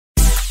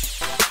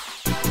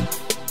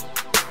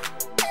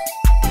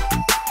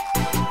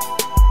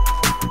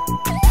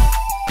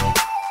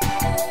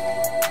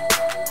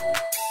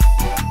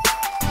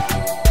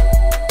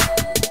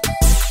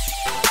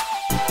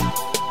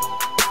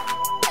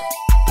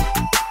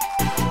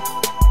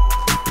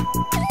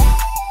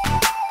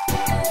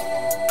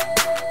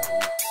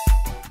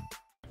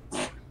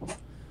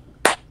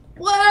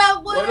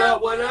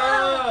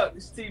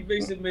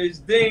Vicks and Miss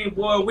Dean,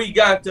 boy. We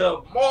got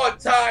the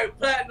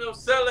multi-platinum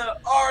selling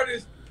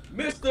artist,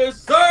 Mr.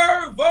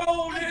 Serv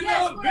On in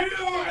the building.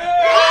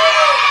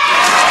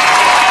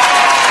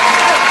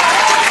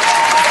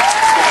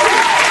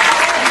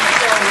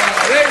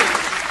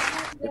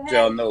 What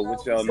y'all know?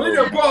 What y'all know? We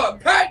done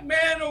brought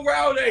Pac-Man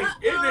around.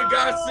 It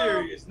got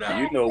serious now.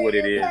 You know what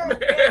it is,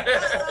 man.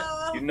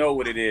 You know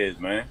what it is,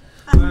 man.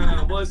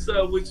 Man, what's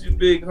up with you,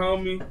 big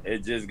homie?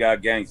 It just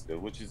got gangster.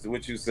 What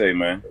you say,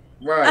 man?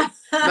 Right.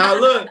 Now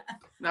look.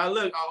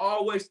 I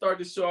always start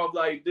the show off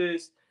like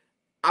this.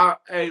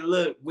 Hey,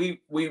 look, we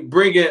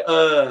bringing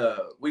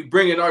our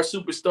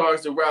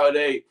superstars to Route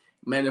 8.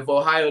 Man, if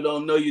Ohio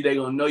don't know you, they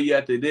gonna know you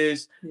after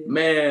this. Yeah.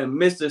 Man,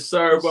 Mr.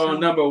 Serv On,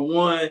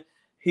 #1.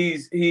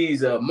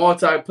 He's a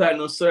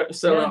multi-platinum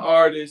selling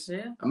artist.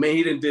 Yeah. I mean,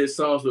 he did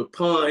songs with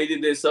Pun. He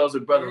did songs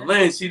with Brother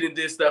Lynch. He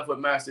did stuff with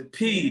Master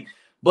P. Yeah.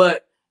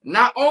 But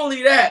not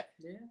only that,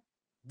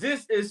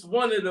 this is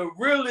one of the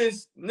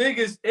realest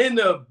niggas in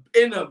the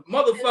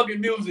motherfucking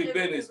music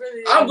business.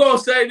 Really I'm gonna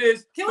say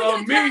this for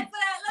me,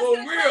 for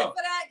real.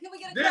 Can we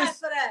get a clap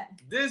for that?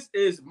 This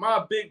is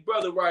my big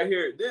brother right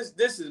here.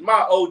 This is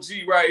my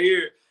OG right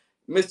here.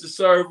 Mr.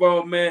 Serv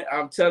On, man,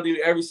 I'm telling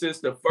you, ever since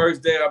the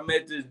first day I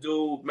met this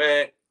dude,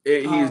 man,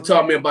 he's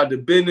taught me about the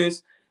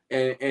business,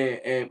 and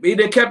he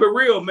done kept it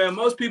real, man.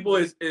 Most people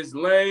is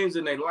lames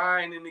and they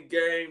lying in the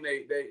game,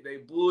 they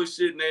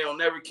bullshit, and they don't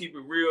never keep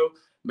it real.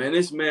 Man,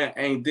 this man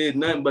ain't did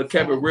nothing but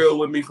kept it real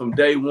with me from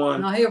day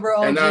one. No, he a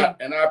real and I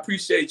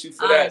appreciate you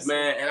for that,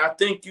 man. And I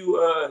think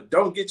you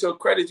don't get your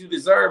credit you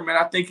deserve, man.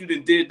 I think you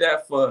did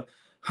that for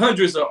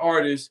hundreds of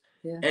artists.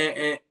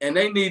 Yeah. And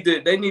they need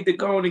to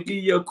go on and give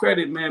you your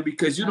credit, man,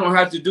 because you don't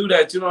have to do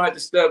that. You don't have to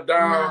step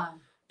down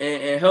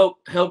and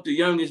help the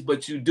youngest,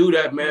 but you do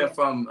that, man,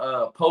 from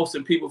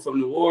posting people from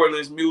New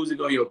Orleans music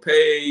on your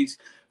page,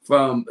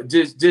 from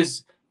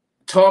just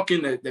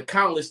talking the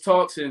countless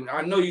talks. And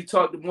I know you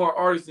talk to more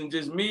artists than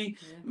just me.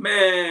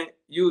 Man,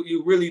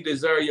 you really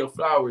deserve your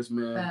flowers,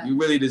 man. You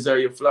really deserve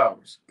your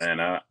flowers.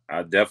 And I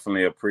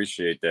definitely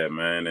appreciate that,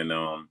 man. And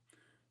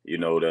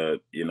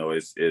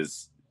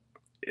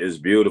it's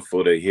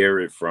beautiful to hear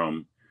it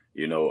from,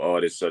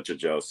 artists such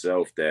as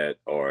yourself that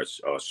are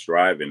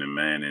striving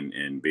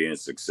and being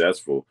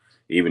successful,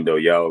 even though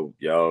y'all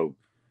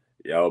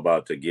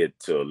about to get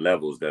to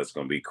levels that's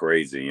going to be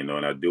crazy, and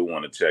I do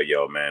want to tell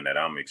y'all, man, that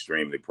I'm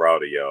extremely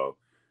proud of y'all,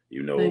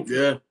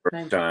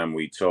 first time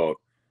we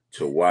talk,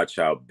 to watch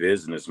how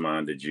business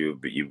minded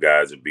you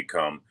guys have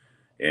become.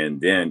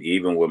 And then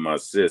even with my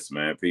sis,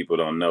 man, people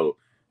don't know,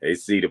 they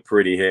see the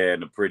pretty hair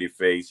and the pretty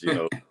face,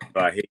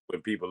 I hate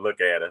when people look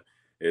at her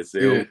and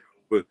say,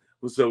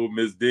 what's up with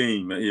Miss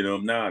Dean? Man?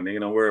 Nah, nigga,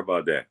 don't worry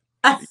about that.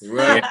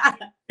 Right.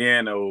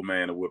 And the old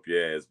man will whoop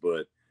your ass,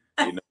 but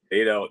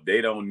they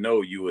don't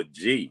know you a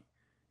G.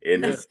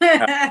 And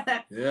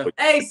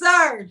hey,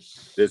 sir.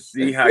 To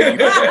see how you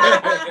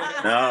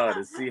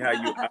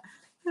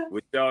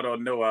what y'all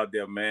don't know out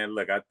there, man.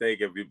 Look, I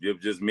think if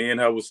just me and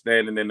her was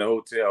standing in the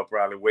hotel,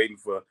 probably waiting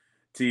for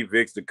T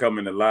Vicks to come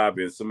in the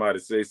lobby and somebody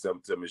say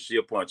something to me,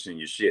 she'll punch in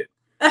your shit.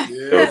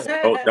 Yeah.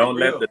 So don't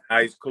let the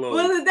nice clothes.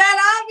 Was it that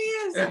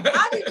obvious?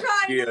 I be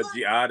trying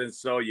to. I done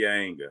saw your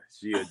anger.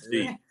 She a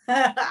G.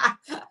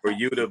 For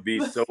you to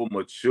be so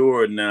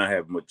mature now,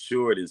 have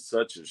matured in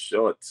such a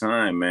short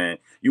time, man.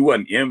 You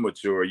wasn't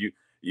immature.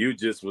 You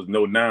just was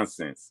no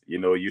nonsense.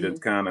 You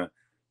just kind of,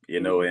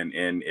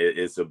 and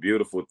it's a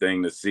beautiful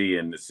thing to see,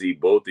 and to see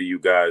both of you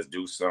guys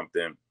do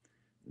something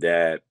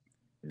that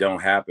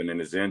don't happen in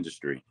this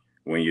industry.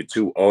 When you're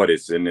two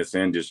artists in this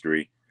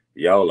industry,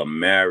 y'all are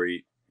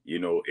married,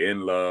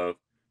 in love,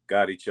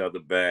 got each other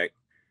back.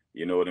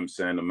 You know what I'm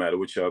saying? No matter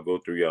what y'all go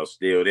through, y'all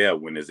still there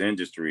when this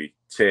industry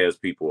tears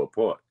people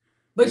apart.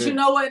 But you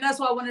know what? And that's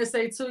why I wanted to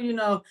say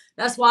too,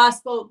 that's why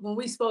when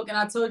we spoke and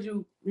I told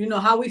you,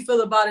 how we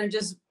feel about it, and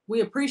just,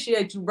 we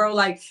appreciate you, bro.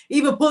 Like,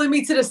 even pulling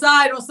me to the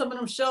side on some of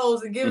them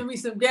shows and giving me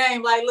some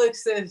game. Like, look,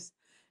 sis,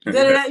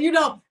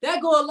 that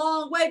go a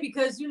long way,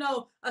 because,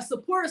 a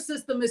support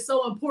system is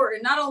so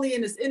important, not only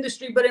in this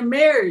industry, but in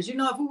marriage. If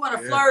we want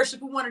to flourish,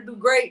 if we want to do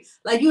great,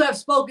 like, you have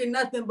spoken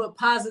nothing but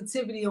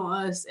positivity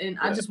on us. And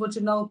I just want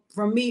you to know,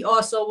 from me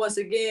also, once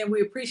again,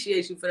 we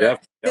appreciate you for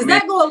that. Because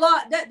that go a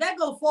lot, that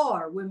go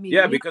far with me.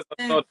 Yeah, because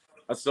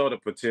I saw the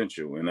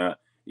potential, and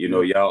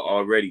y'all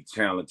already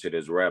talented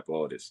as rap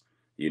artists,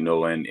 and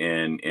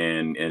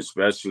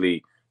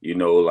especially,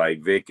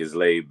 like Vic is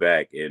laid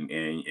back, and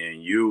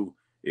you,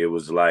 it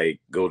was like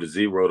go to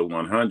 0 to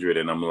 100,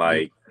 and I'm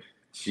like,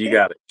 she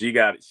got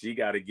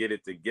to get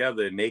it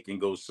together, and they can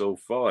go so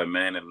far,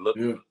 man. And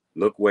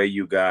look where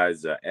you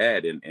guys are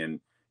at,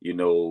 and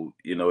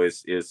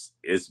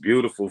it's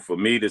beautiful for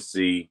me to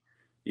see,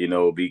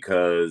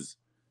 because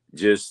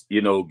just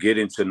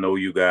getting to know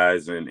you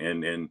guys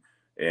and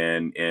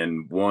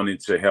wanting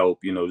to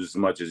help, just as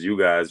much as you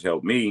guys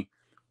help me,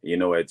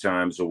 at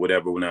times or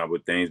whatever, not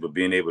with things, but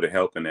being able to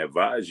help and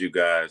advise you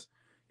guys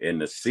and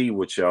to see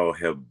what y'all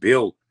have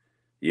built.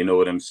 You know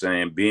what I'm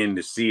saying? Being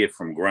to see it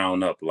from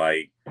ground up,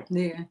 like,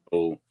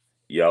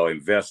 Y'all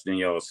invest in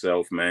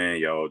yourself, man.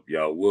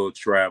 Y'all will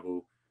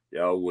travel.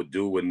 Y'all will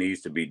do what needs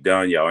to be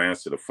done. Y'all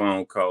answer the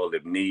phone call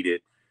if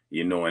needed,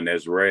 you know, and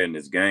that's rare in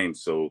this game.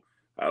 So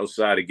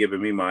outside of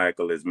giving me my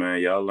accolades,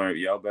 man,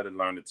 y'all better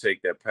learn to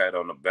take that pat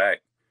on the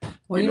back.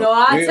 Well, you know,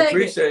 I we take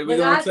appreciate it. We're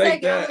gonna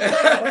take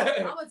that.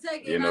 I'm gonna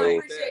take it. You And know, I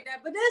appreciate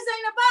that. But this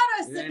ain't about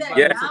us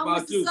today. Yeah. Now,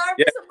 Mr. Serv,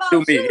 Yeah, it's about to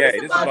you. me. Yeah,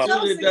 It's it's about about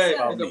your you today.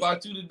 success. It's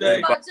about you It's today.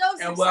 about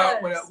your And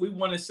success. we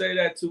want to say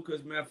that too,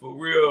 because man, for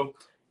real,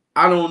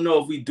 I don't know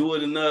if we do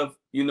it enough,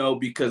 you know,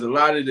 because a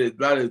lot of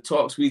the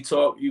talks we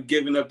talk, you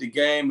giving up the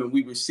game and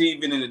we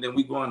receiving it and then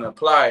we going to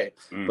apply it.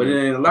 Mm-hmm. But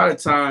then a lot of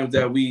times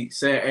that we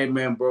say, hey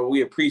man, bro,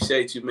 we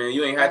appreciate you, man.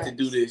 You ain't have to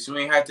do this. You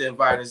ain't have to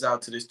invite us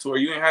out to this tour.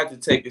 You ain't have to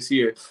take us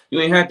here. You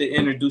ain't have to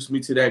introduce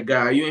me to that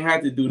guy. You ain't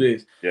have to do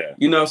this. Yeah.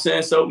 You know what I'm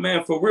saying? So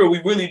man, for real,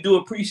 we really do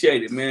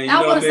appreciate it, man. You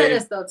I know want to what I say mean?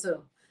 this though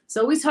too.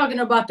 So we talking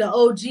about the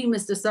OG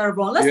Mr. Serv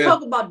On. Let's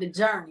talk about the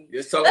journey.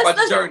 Let's talk about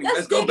the journey.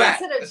 Let's go back.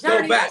 Let's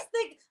go back.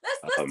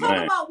 Let's talk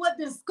Man. about what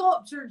then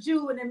sculptured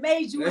you and it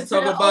made you Let's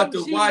into talk about the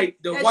OG white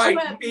that you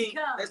meat. have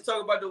become. Let's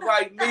talk about the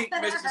white meat,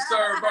 Mr.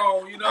 Serv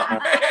On. You know. Talking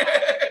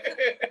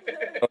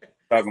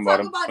Let's about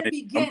talk about the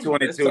beginning. I'm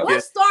 22 What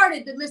years.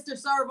 started the Mr.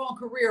 Serv On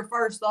career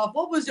first off?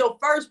 What was your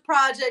first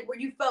project where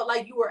you felt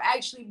like you were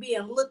actually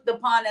being looked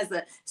upon as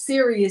a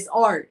serious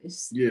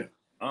artist? Yeah.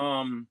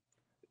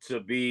 To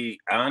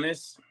be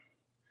honest,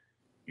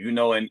 you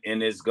know, and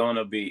it's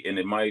gonna be, and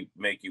it might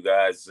make you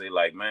guys say,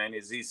 like, man,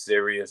 is he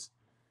serious?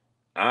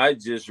 I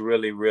just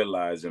really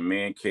realized, and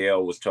me and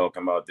Kale was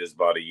talking about this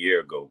about a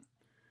year ago,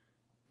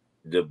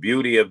 the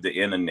beauty of the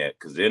internet,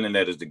 because the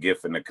internet is the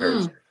gift and the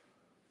curse.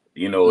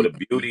 You know, the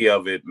beauty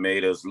of it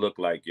made us look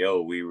like,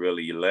 yo, we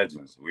really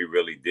legends. We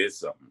really did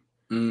something.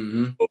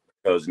 Mm-hmm.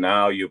 Because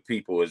now your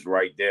people is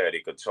right there.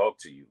 They could talk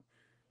to you.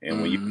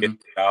 And when you get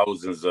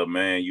thousands of,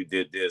 man, you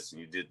did this and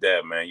you did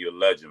that, man, you're a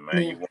legend,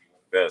 man. You want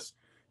the best.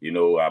 You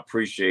know, I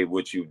appreciate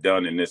what you've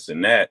done and this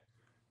and that.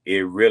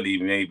 It really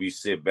made me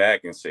sit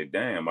back and say,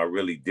 damn, I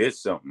really did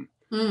something.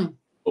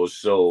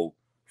 So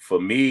for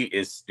me,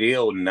 it's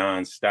still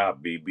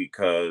nonstop,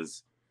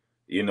 because,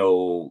 you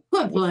know,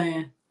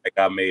 like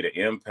I made an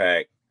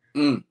impact.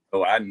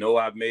 So I know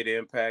I've made an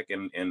impact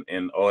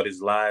in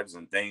artists' lives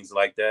and things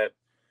like that,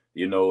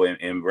 you know,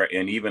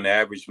 and even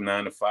average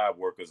 9-to-5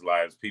 workers'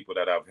 lives, people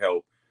that I've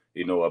helped,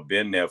 you know, I've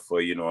been there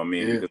for, you know what I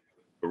mean, because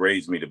it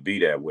raised me to be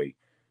that way,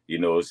 you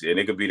know, and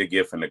it could be the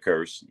gift and the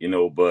curse, you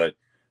know, but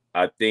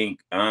I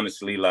think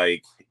honestly,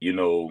 like, you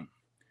know,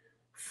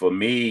 for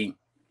me,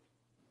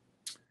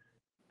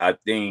 I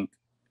think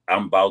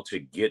I'm about to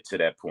get to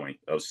that point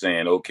of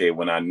saying, okay,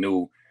 when I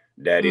knew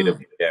that it'll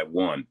be that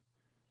one,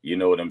 you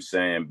know what I'm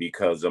saying?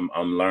 Because I'm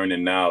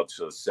learning now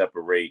to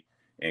separate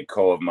and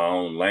carve my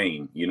own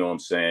lane. You know what I'm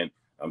saying?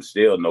 I'm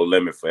still no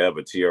limit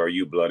forever.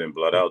 TRU, blood in,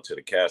 blood out to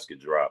the casket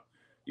drop.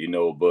 You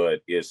know,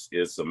 but it's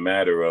a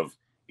matter of,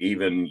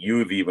 even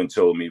you've even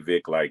told me,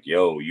 Vic, like,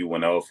 yo, you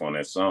went off on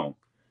that song.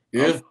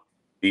 Yeah.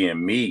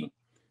 Being me,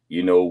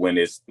 you know, when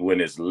it's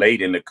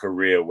late in the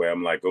career where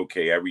I'm like,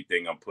 okay,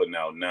 everything I'm putting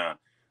out now,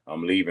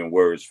 I'm leaving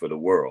words for the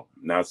world.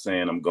 Not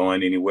saying I'm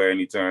going anywhere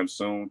anytime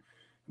soon,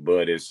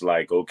 but it's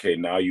like, okay,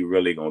 now you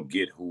really gonna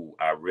get who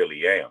I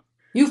really am.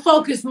 You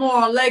focus more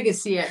on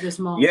legacy at this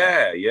moment.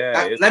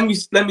 Yeah. Let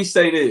me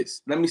say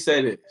this.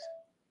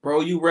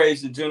 Bro, you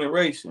raised a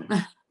generation.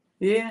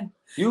 Yeah.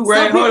 You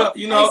raised, hold up,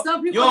 you know.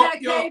 Some people had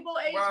cable,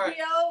 HBO, right.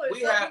 and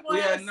we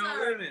had no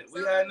limit.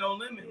 We had no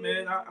limit,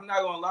 man. I'm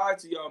not gonna lie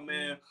to y'all,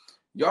 man.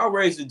 Y'all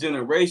raised a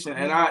generation,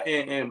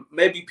 and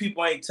maybe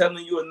people ain't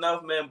telling you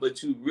enough, man,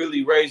 but you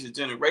really raised a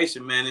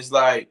generation, man. It's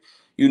like,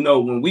 you know,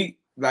 when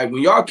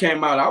y'all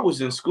came out, I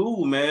was in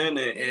school, man,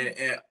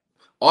 and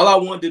all I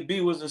wanted to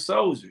be was a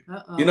soldier.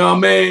 You know what I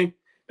mean?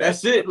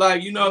 That's it.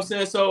 Like, you know what I'm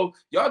saying? So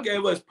y'all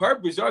gave us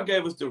purpose. Y'all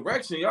gave us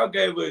direction. Y'all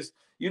gave us,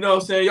 you know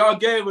what I'm saying? Y'all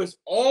gave us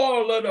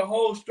all of the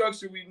whole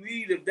structure we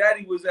need. If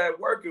daddy was at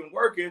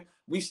working,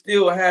 we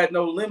still had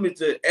no limit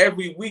to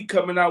every week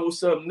coming out with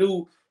something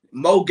new,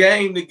 more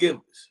game to give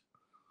us.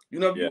 You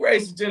know, if you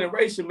raised a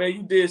generation, man,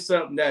 you did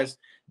something that's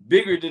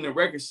bigger than the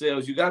record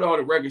sales. You got all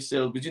the record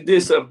sales, but you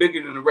did something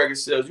bigger than the record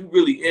sales. You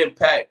really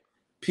impact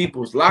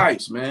people's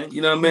lives, man.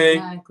 You know what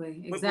I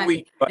mean?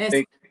 Exactly.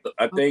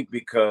 I think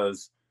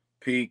because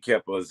P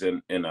kept us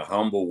in a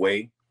humble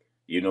way.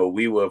 You know,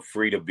 we were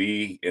free to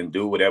be and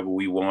do whatever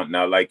we want.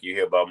 Not like you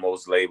hear about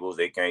most labels,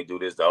 they can't do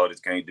this, the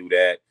artists can't do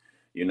that.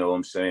 You know what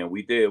I'm saying?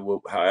 We did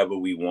however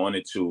we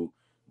wanted to.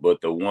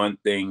 But the one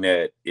thing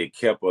that it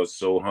kept us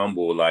so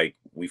humble, like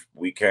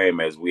we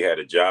came as we had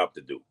a job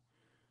to do.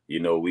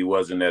 You know, we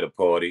wasn't at a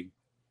party.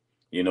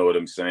 You know what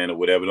I'm saying, or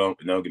whatever. Don't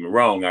get me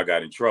wrong. I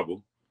got in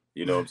trouble.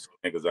 You know what I'm saying,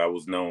 because I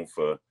was known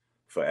for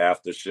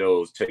after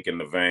shows, taking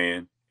the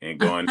van and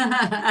going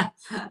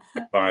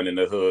finding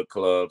the hood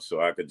club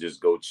so I could just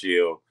go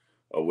chill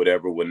or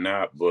whatever,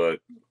 not.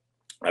 But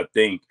I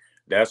think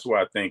that's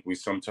why I think we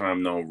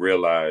sometimes don't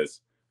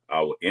realize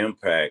our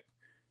impact,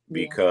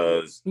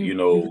 because you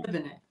know,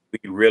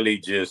 we really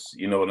just,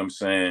 you know what I'm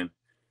saying,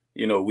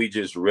 you know, we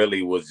just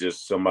really was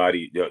just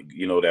somebody,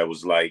 you know, that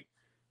was like,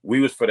 we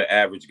was for the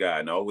average guy.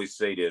 And I always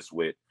say this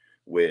with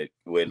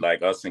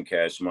like us and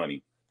Cash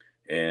Money.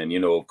 And, you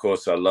know, of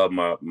course, I love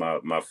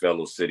my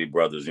fellow city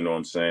brothers, you know what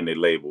I'm saying? They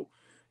label,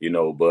 you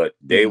know, but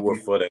they were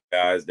for the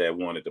guys that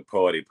wanted to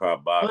party,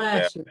 pop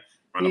bottles,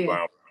 run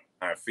around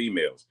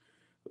females.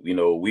 You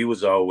know, we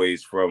was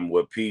always from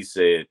what P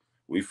said,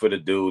 we for the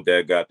dude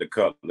that got the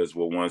cutlass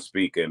with one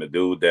speaker, and the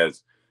dude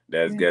that's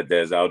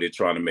out there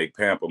trying to make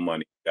pamper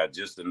money, got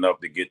just enough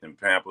to get them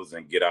pampers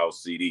and get our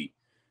CD,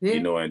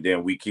 you know, and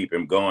then we keep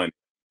him going,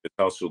 the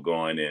hustle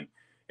going,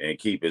 and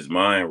keep his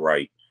mind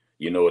right.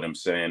 You know what I'm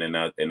saying? And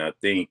I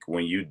think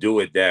when you do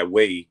it that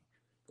way,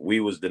 we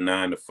was the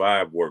 9 to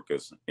 5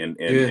 workers in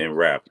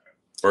rap,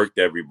 worked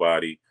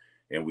everybody,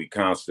 and we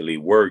constantly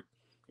worked,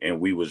 and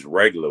we was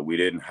regular. We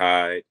didn't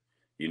hide.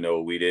 You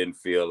know, we didn't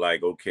feel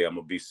like, okay, I'm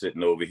gonna be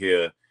sitting over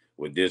here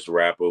with this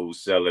rapper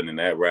who's selling and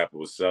that rapper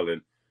was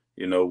selling.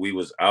 You know, we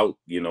was out,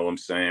 you know what I'm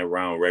saying,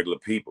 around regular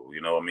people, you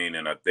know what I mean?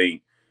 And I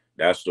think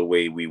that's the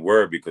way we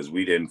were, because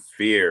we didn't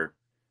fear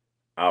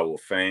our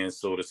fans,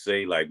 so to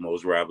say. Like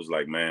most rappers,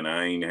 like, man,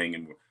 I ain't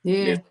hanging with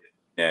this,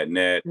 that, and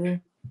that.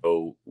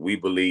 So we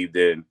believed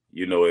in,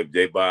 you know, if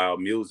they buy our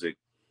music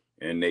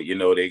and they, you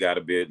know, they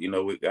gotta be, you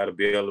know, we gotta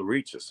be able to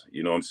reach us.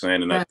 You know what I'm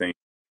saying? And I think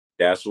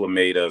that's what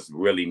made us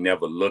really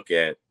never look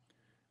at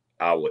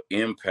our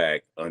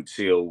impact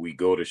until we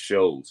go to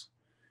shows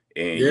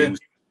and you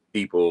see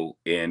people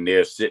and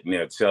they're sitting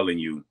there telling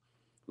you,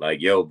 like,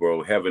 yo,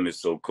 bro, heaven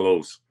is so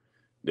close.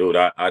 Dude,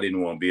 I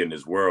didn't want to be in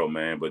this world,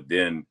 man. But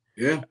then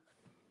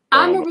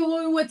I remember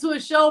when we went to a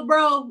show,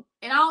 bro,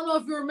 and I don't know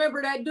if you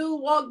remember, that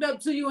dude walked up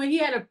to you and he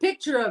had a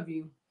picture of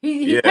you.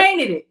 He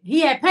painted it.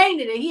 He had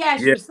painted it. He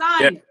asked you to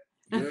sign it.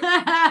 And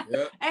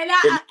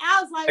I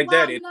was like,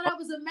 wow, you know, that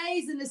was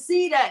amazing to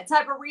see that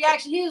type of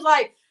reaction. He was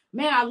like,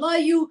 man, I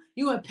love you.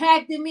 You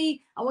impacted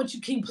me. I want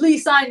you to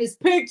please sign this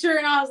picture.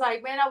 And I was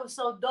like, man, that was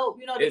so dope,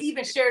 you know, to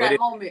even share that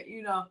moment,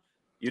 you know.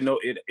 You know,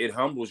 it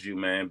humbles you,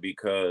 man,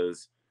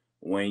 because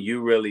when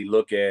you really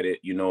look at it,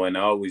 you know, and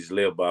I always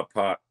live by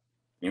Pop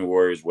in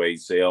words where he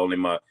say, only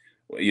my,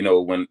 you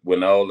know,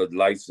 when all the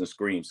lights and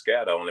screams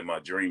scatter, only my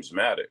dreams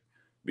matter.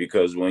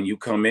 Because when you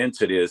come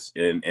into this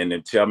and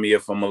then tell me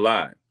if I'm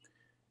alive,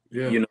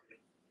 you know,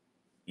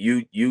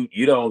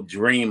 you don't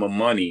dream of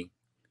money.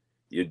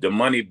 The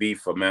money be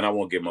for, man, I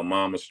want to get my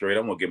mama straight. I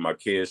want to get my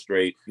kids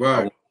straight.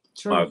 I want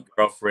my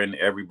girlfriend,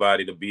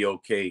 everybody to be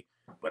okay.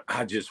 But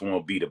I just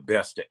want to be the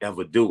best to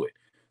ever do it.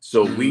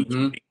 So we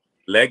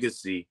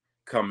legacy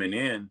coming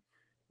in,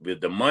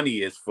 but the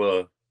money is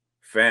for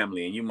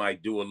family. And you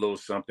might do a little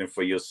something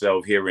for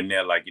yourself here and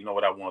there. Like, you know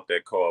what, I want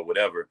that car,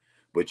 whatever.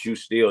 But you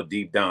still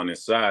deep down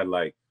inside,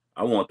 like,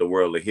 I want the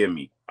world to hear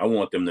me. I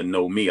want them to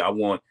know me. I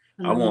want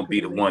to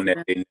be the one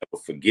that they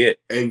never forget.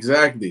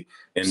 Exactly.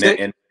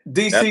 And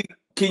DC,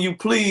 can you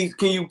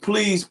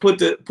please put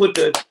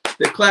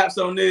the claps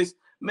on this?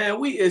 Man,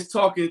 we is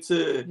talking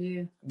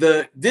to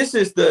this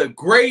is the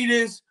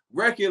greatest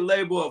record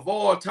label of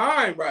all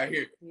time right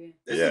here.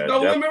 This is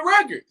No Limit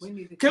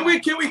Records. Can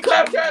we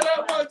clap that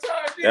up one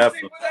time?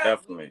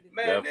 Definitely.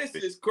 Man, this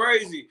is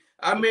crazy.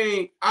 I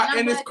mean,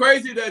 and it's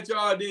crazy that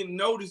y'all didn't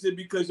notice it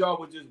because y'all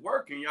were just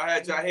working. Y'all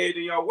had your head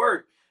in your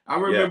work. I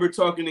remember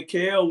talking to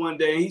KL one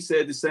day. He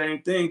said the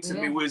same thing to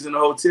me. We was in the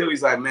hotel.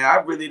 He's like, man, I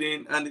really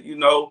didn't, you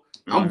know,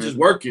 I'm just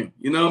working.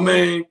 You know what I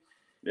mean?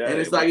 Yeah, and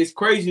it's like, it's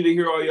crazy to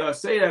hear all y'all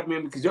say that,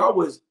 man, because y'all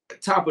was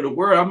top of the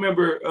world. I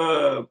remember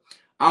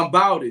I'm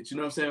About It. You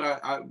know what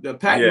I'm saying? The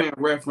Pac-Man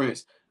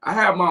reference. I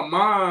had my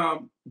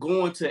mom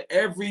going to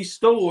every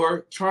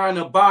store trying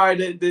to buy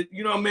the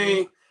you know what I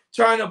mean?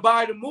 Trying to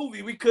buy the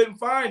movie. We couldn't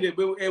find it,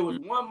 but it was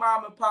one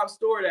mom and pop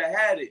store that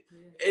had it.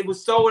 It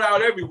was sold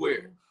out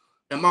everywhere.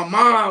 And my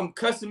mom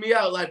cussing me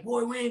out like,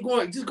 boy, we ain't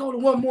going, just go to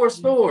one more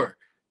store.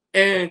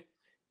 And,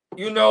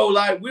 you know,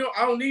 like,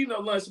 I don't need no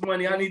lunch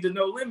money. I need the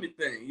No Limit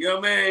thing. You know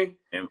what I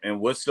mean? And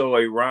what's so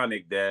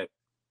ironic that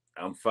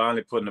I'm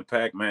finally putting the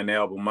Pac-Man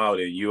album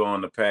out and you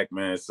on the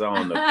Pac-Man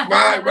song.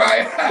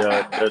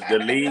 Right. The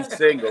lead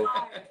single.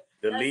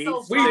 We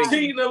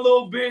cheating a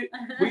little bit.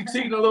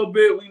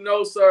 We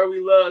know, sir. We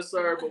love,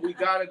 sir. But we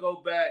got to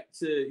go back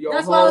to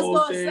your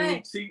whole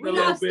thing. We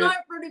got to start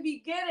from the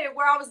beginning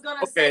where I was going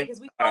to say, because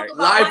we talk about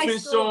life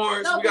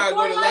insurance. No, we got to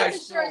go to life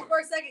insurance for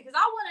a second, because I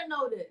want to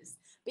know this.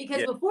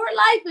 Because before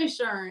life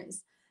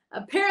insurance,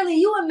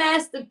 apparently you and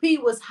Master P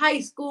was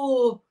high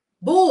school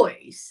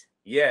boys.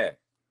 Yeah.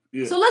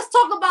 So let's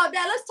talk about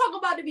that. Let's talk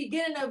about the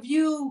beginning of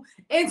you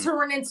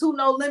entering into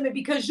No Limit,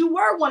 because you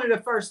were one of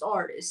the first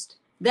artists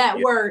that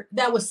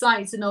was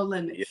signed to No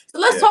Limit. So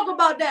let's talk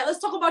about that. Let's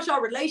talk about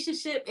your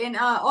relationship and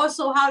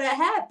also how that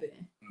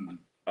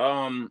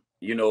happened.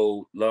 You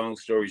know, long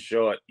story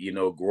short, you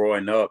know,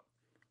 growing up,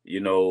 you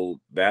know,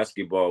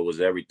 basketball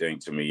was everything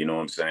to me. You know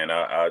what I'm saying?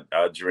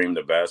 I dreamed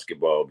of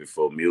basketball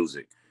before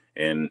music.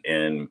 And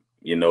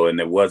you know, and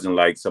it wasn't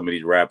like some of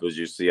these rappers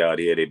you see out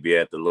here, they be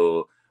at the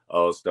little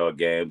all-star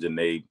games and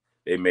they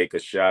make a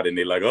shot and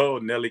they're like, oh,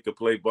 Nelly could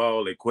play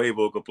ball and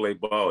Quavo could play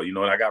ball. You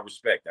know, and I got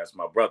respect. That's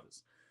my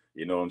brothers.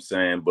 You know what I'm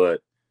saying?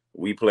 But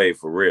we played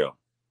for real.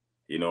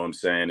 You know what I'm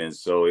saying? And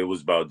so it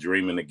was about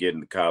dreaming of getting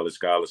the college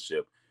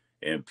scholarship.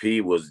 And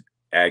P was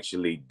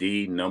actually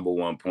the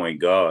 #1 point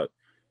guard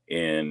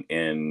in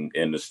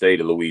the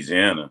state of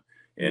Louisiana.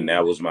 And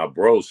that was my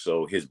bro.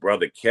 So his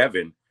brother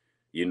Kevin,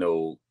 you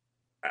know,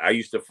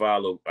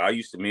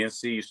 me and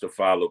C used to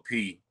follow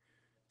P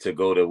to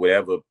go to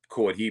whatever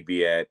court he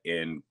be at,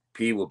 and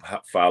P would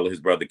follow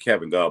his brother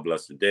Kevin, God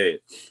bless the dead.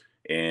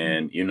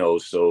 And, you know,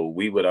 so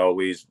we would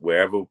always,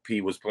 wherever P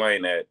was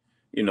playing at,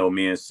 you know,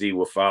 me and C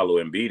would follow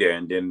and be there.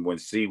 And then when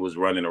C was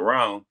running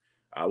around,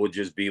 I would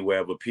just be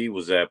wherever P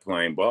was at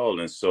playing ball.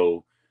 And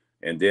so,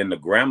 and then the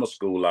grammar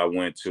school I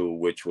went to,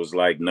 which was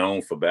like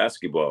known for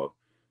basketball,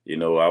 you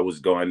know, I was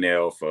going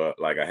there for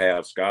like a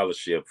half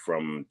scholarship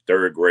from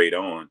 3rd grade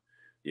on,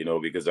 you know,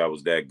 because I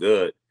was that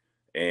good.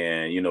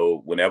 And, you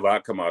know, whenever I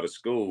come out of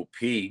school,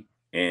 P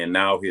and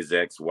now his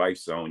ex-wife,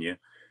 Sonia,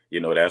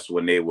 you know, that's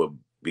when they were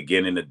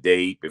beginning to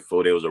date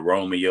before there was a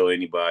Romeo,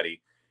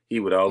 anybody. He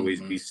would always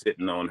be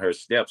sitting on her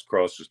steps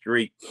across the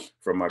street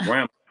from my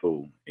grammar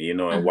school, you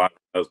know, and watching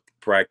us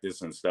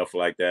practice and stuff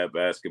like that,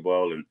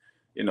 basketball, and,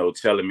 you know,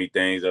 telling me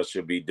things I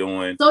should be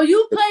doing. So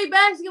you played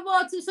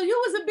basketball too? So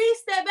you was a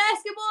beast at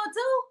basketball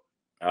too?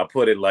 I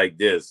put it like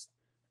this.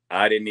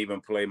 I didn't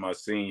even play my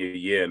senior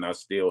year, and I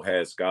still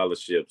had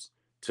scholarships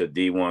to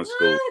D1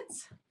 school.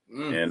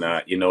 And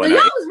you know, so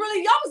y'all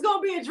was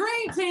gonna be a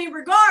dream team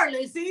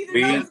regardless. Either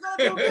y'all was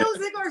gonna do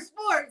music or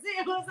sports.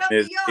 It was up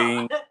to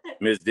y'all.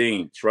 Miss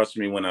Dean, trust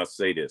me when I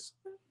say this.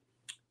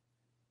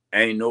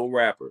 Ain't no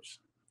rappers.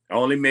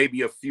 Only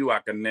maybe a few I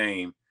can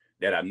name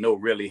that I know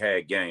really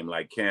had game,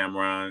 like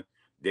Cameron,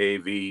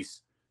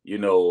 Davies, you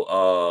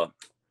know,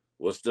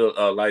 what's the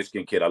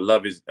light-skinned kid? I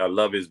love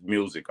his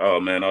music.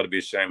 Oh man, I ought to be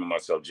ashamed of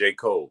myself. J.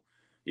 Cole.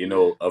 You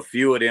know, a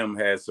few of them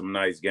had some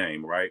nice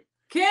game, right?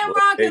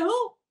 Cameron can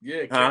hoop.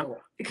 Yeah,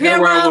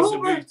 Cameron was a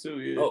beast too.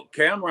 Yeah. Oh,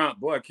 Cameron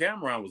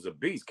was a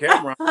beast.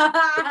 Cameron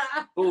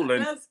cool,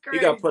 and he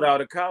got put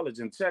out of college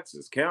in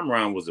Texas.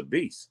 Cameron was a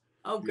beast.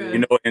 Okay. You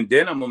know, and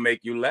then I'm gonna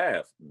make you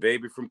laugh.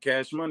 Baby from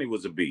Cash Money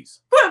was a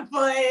beast. Quit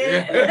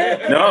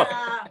playing.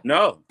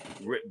 No,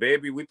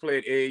 Baby, we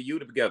played AAU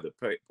together,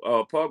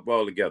 park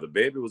ball together.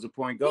 Baby was a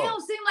point guard. He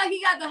don't seem like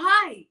he got the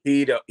height.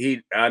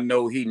 I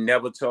know he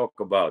never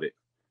talked about it.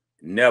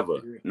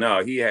 Never.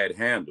 No, he had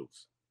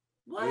handles.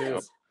 What?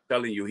 I'm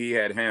telling you, he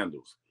had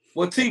handles.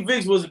 Well, T.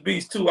 Viggs was a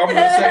beast too. I'm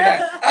gonna say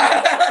that.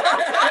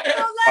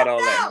 I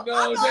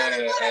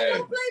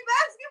play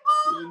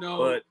basketball. You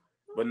know,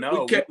 but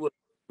no,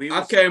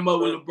 I came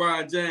up with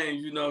LeBron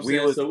James. You know what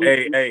I'm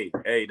saying?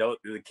 Hey,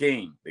 the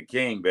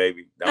king,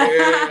 baby.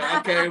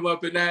 I came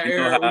up in that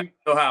era. You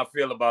know how I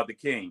feel about the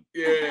king.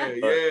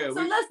 Yeah.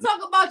 So let's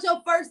talk about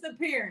your first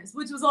appearance,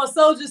 which was on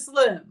Soulja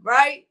Slim,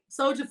 right?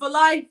 Soldier for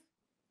Life.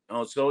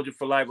 On Soldier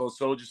for Life, on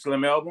Soulja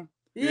Slim album.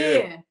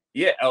 Yeah.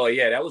 Oh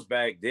yeah, that was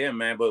back then,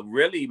 man. But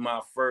really,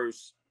 my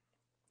first,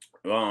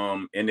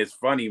 and it's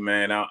funny,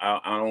 man.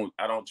 I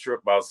don't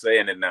trip about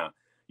saying it now.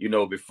 You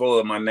know,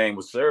 before my name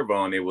was Serv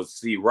On, it was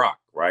C Rock,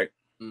 right?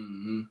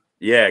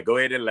 Yeah, go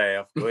ahead and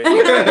laugh. Go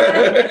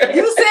ahead.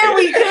 You said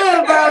we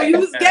could, bro. You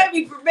just gave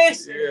me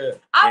permission. Yeah.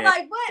 I'm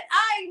like, what?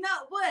 I ain't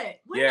know what.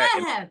 When that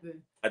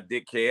happened? I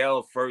did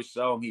KL. First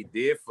song he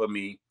did for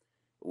me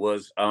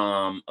was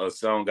a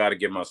song "Gotta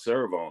Get My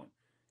Serv On,"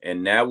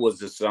 and that was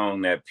the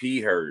song that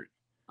P heard.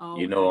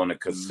 You know, on the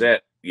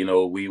cassette. You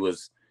know,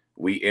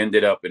 we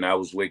ended up, and I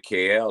was with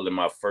KL, and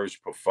my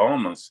first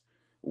performance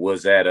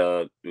was at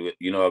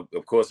you know,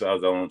 of course I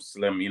was on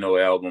Slim, you know,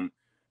 album,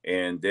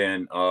 and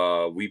then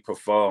we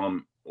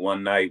performed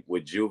one night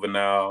with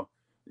Juvenile,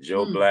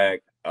 Joe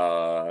Black,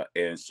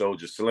 and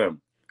Soulja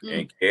Slim,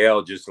 and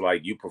KL just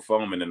like, you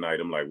performing tonight?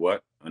 I'm like,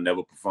 what? I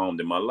never performed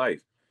in my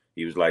life.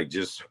 He was like,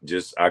 just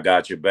I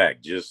got your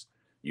back. Just,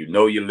 you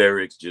know your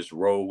lyrics, just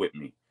roll with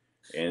me.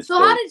 And so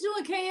how did you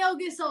and KL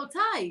get so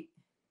tight?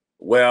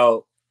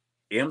 Well,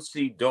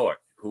 MC Dort,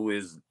 who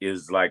is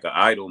like an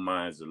idol of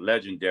mine, is a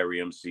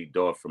legendary MC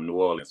Dort from New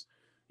Orleans.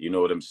 You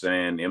know what I'm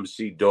saying?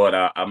 MC Dort,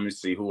 I'm gonna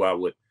see who I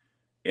would.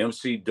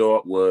 MC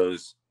Dort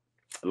was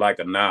like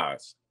a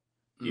Nas.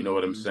 You know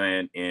what I'm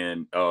saying?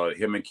 And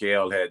him and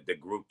KL had the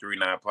group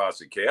 39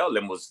 Posse. KL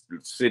them was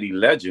city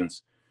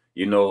legends,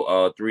 you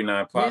know,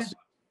 39 Posse,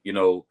 you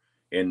know,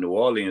 in New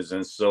Orleans.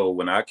 And so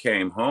when I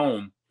came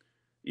home,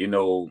 you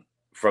know,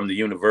 from the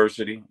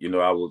university, you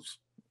know, I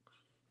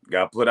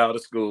got put out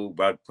of school,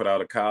 put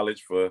out of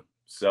college for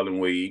selling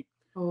weed.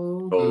 So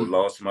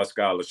lost my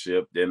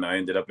scholarship. Then I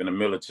ended up in the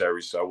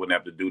military, so I wouldn't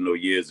have to do no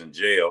years in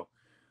jail.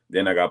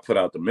 Then I got put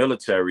out the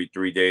military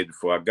 3 days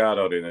before I got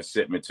out, and they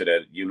sent me to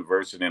that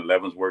university in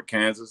Leavenworth,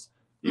 Kansas.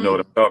 You know what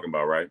I'm talking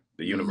about, right?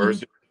 The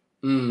university.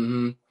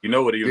 You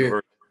know what the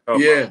university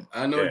is. Yeah,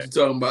 I know what you're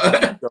talking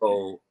about.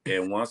 So,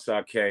 and once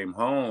I came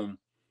home,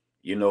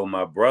 you know,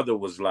 my brother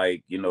was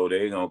like, you know,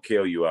 they gonna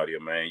kill you out here,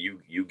 man.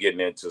 You getting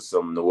into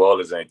some New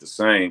Orleans ain't the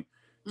same.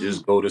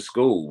 Just go to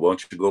school. Why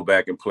don't you go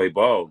back and play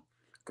ball?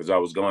 Because I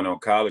was going on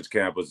college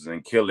campuses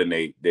and killing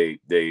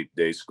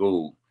they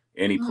school.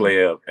 Any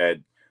player at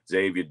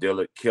Xavier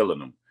Dillard, killing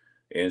them.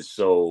 And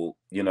so,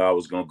 you know, I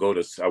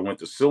went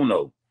to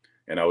SUNO.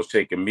 and I was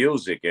taking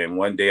music. And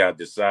one day I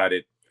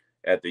decided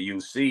at the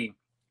UC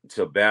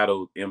to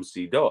battle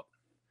MC Dog,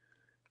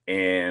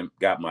 and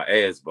got my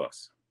ass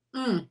bust.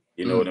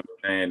 You know what I'm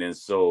saying? And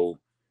so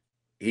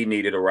he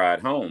needed a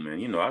ride home,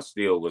 and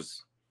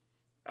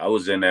I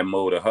was in that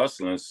mode of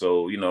hustling.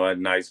 So I had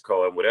a nice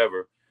car and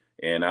whatever.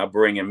 And I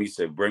bring him. He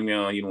said, "Bring me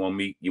on. You want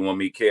me? You want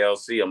me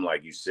KLC?" I'm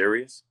like, "You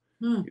serious?"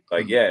 He's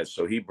like, "Yeah."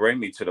 So he bring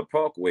me to the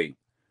Parkway,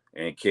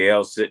 and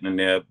KL sitting in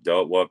there.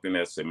 Dog walked in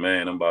there. Said,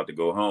 "Man, I'm about to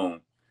go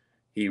home.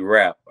 He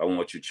rap. I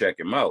want you to check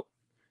him out."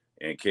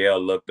 And KL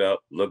looked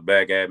up, looked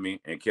back at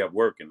me, and kept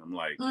working. I'm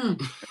like,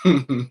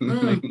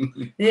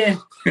 yeah,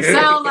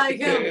 sound like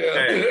him.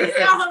 Hey.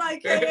 Sound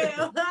like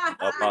KL.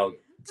 About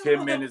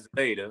 10 minutes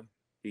later,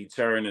 he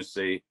turned and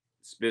say,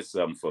 "Spit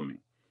something for me."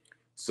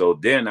 So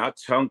then I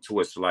tongue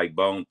twist like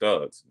Bone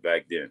Thugs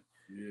back then.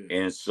 Yeah.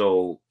 And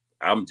so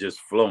I'm just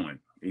flowing.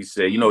 He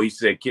said,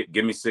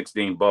 "Give me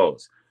 16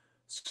 balls."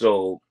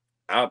 So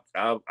I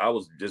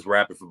was just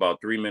rapping for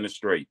about 3 minutes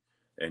straight.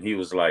 And he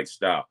was like,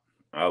 "Stop."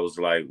 I was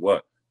like,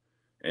 "What?"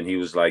 And he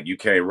was like, "You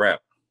can't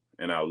rap."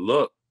 And I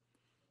look,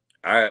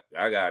 I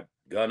got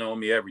gun on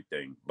me,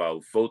 everything,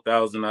 about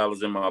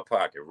 $4,000 in my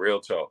pocket, real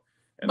talk.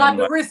 And about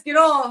to risk it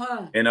all,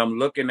 huh? And I'm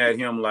looking at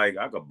him like,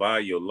 I could buy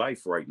your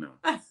life right now.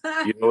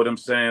 You know what I'm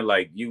saying?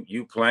 Like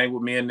you playing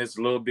with me in this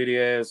little bitty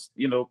ass,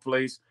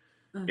 place.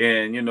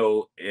 And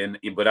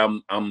but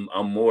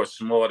I'm more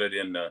smarter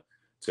than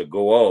to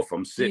go off.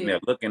 I'm sitting there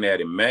looking at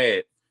him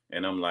mad,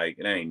 and I'm like,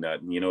 it ain't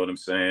nothing. You know what I'm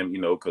saying?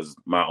 Because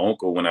my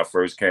uncle, when I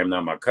first came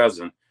down, my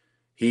cousin,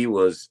 he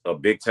was a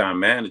big time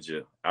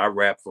manager. I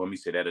rapped for him. He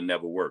said that'll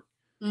never work.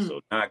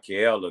 So not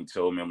KL and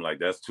told me, I'm like,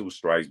 that's 2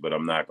 strikes, but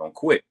I'm not gonna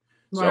quit.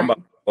 So I'm about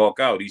to walk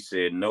out. He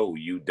said, "No,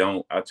 you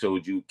don't. I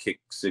told you kick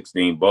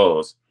 16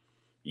 balls.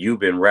 You've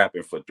been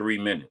rapping for 3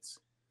 minutes.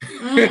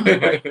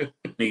 Like,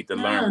 you need to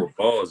learn what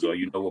balls are.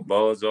 You know what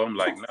balls are?" I'm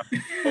like, "No."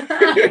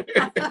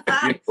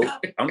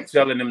 I'm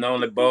telling them the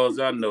only balls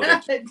I know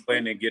that you go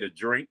in and get a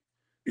drink.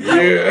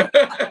 Yeah.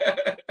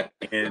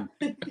 And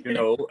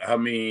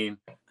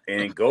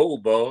and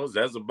gold balls,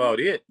 that's about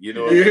it.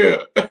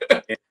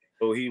 And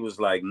so he was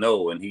like,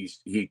 "No." And he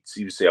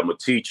said, "I'm gonna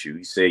teach you."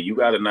 He said, "You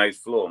got a nice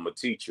flow. I'm gonna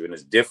teach you, and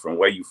it's different.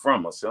 Where you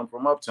from?" I said, "I'm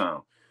from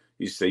Uptown."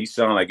 He said, "You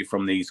sound like you're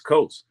from the East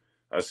Coast."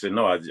 I said,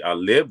 "No, I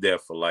lived there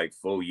for like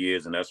 4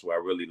 years, and that's where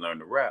I really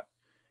learned to rap."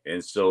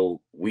 And so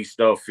we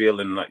start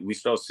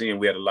seeing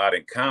we had a lot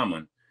in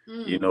common,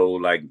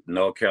 like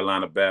North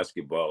Carolina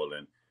basketball,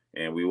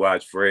 and we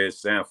watched Fred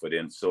Sanford.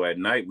 And so at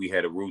night we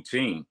had a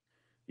routine.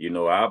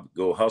 I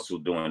go hustle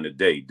during the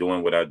day,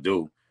 doing what I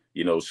do,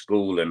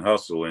 school and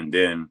hustle, and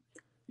then,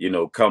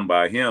 come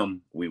by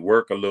him. We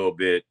work a little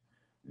bit,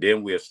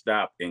 then we'll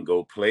stop and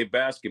go play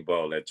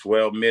basketball at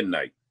 12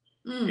 midnight.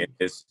 And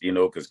it's,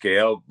 because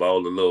KL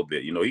balled a little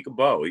bit. He can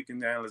ball, he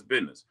can handle his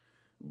business.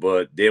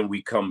 But then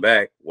we come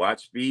back,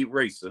 watch Speed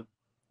Racer.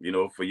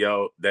 For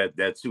y'all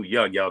that's too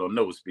young, y'all don't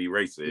know what Speed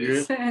Racer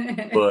is.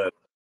 But,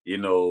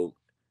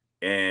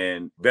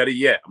 and better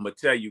yet, I'm gonna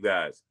tell you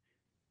guys,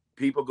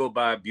 people go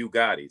buy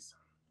Bugattis.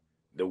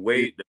 The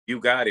way the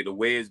Bugatti, the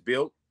way it's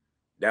built,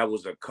 that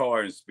was a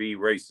car in Speed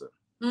Racer.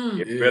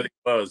 It really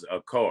was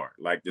a car,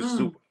 like the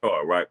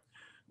supercar, right?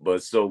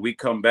 But so we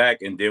come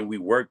back and then we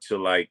work till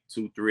like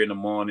 2, 3 in the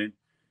morning,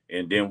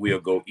 and then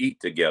we'll go eat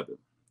together,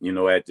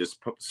 at this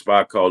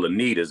spot called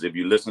Anita's. If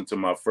you listen to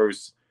my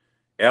first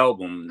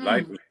album,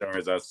 Life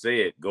Insurance, I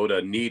said, go to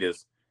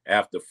Anita's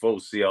after 4,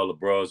 see all the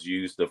bras you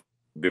used to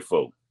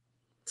before.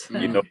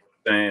 You know what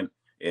I'm saying?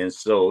 And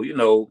so,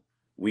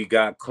 we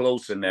got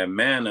close in that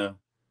manner,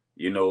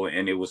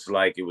 and it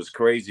was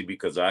crazy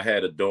because I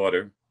had a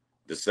daughter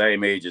the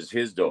same age as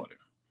his daughter,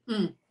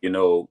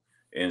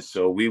 and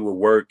so we would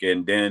work,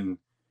 and then,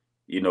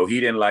 he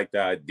didn't like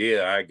the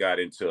idea. I got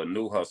into a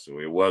new hustle.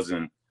 It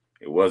wasn't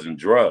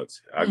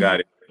drugs. I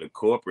got into the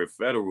corporate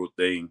federal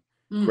thing,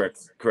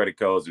 credit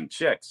cards and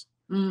checks.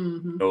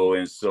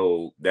 And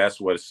so that's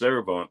where the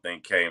Serv On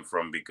thing came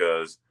from,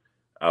 because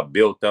I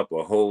built up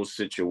a whole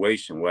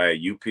situation where I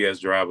had UPS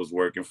drivers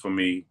working for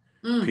me,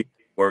 people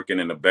working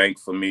in the bank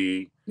for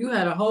me. You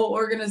had a whole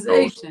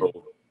organization.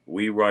 So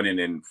we running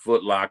in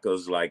Foot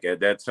Lockers. Like at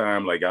that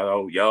time, like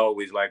y'all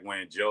always like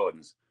wearing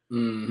Jordans.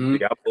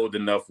 Like, I'm old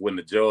enough when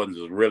the Jordans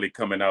was really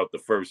coming out the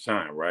first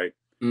time, right?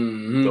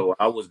 So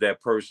I was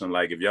that person.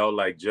 Like, if y'all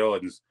like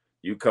Jordans,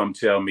 you come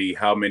tell me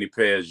how many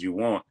pairs you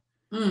want,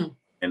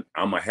 and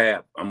I'm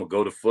gonna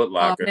go to Foot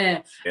Locker. Oh,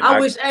 man. I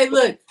wish it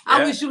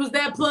was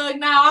that plug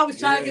now. I was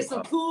trying to get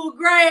some cool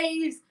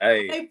grays.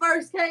 Hey. They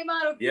first came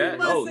out a few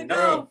months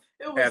ago.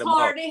 It was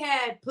hard. They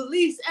had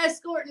police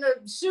escorting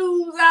the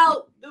shoes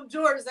out. Them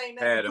Jordans ain't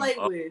nothing to play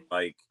with.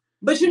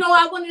 But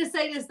I wanted to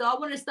say this though. I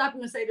wanted to stop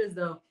you and say this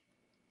though.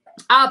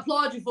 I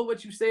applaud you for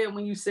what you said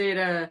when you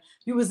said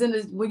you was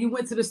when you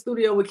went to the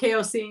studio with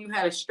KLC and you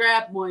had a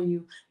strap on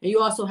you and you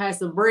also had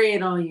some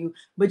bread on you,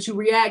 but you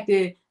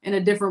reacted in a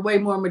different way,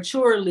 more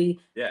maturely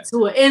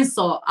to an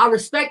insult. I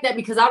respect that,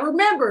 because I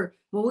remember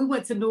when we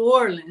went to New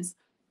Orleans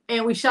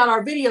and we shot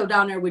our video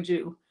down there with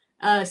you.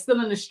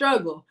 Still in the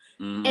Struggle.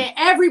 Mhm. And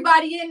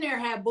everybody in there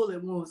had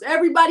bullet wounds.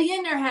 Everybody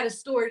in there had a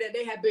story that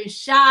they had been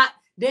shot,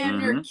 damn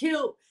near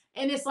killed.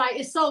 And it's like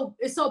it's so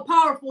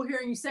powerful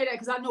hearing you say that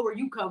because I know where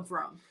you come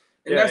from.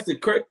 And that's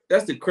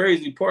the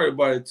crazy part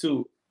about it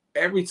too.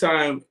 Every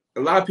time a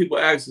lot of people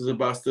ask us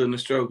about Still in the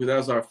Struggle because that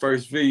was our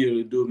first video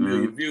to do 1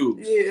 million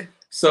views. Yeah.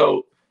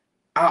 So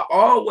I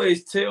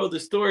always tell the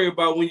story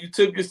about when you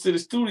took us to the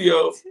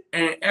studio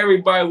and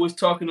everybody was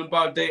talking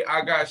about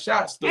I got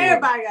shot story.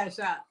 Everybody got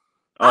shot.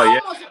 Oh, I yeah.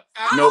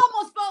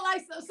 almost felt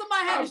like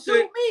somebody had to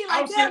shoot me.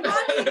 Like, damn,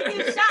 I need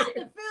to get shot to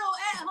feel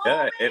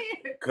at home.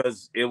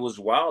 Because it was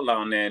wild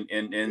on there.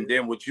 And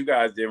then what you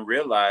guys didn't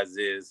realize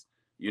is,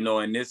 you know,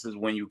 and this is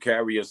when you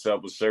carry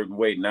yourself a certain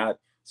way, not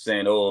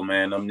saying, oh,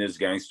 man, I'm this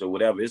gangster,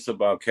 whatever. It's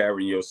about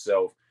carrying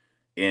yourself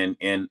in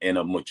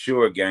a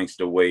mature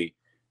gangster way.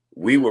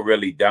 We were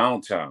really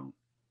downtown.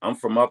 I'm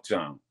from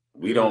uptown.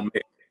 We don't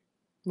mix.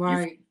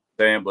 Right.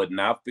 But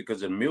not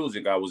because of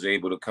music, I was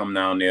able to come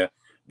down there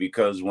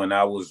because when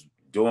I was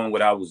doing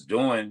what I was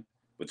doing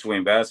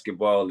between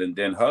basketball and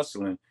then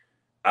hustling,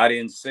 I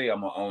didn't say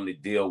I'm gonna only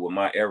deal with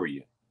my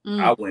area.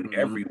 I went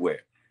everywhere.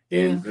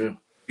 And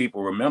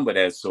people remember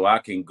that, so I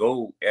can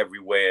go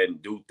everywhere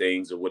and do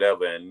things or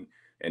whatever, and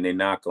they're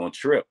not gonna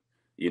trip,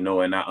 you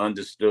know. And I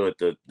understood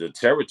the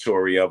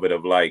territory of it,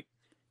 of like,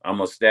 I'm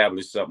gonna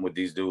establish something with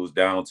these dudes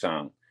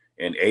downtown.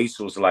 And Ace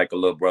was like a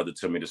little brother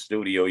to me. The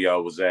studio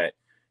y'all was at,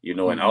 you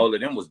know, and all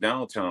of them was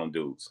downtown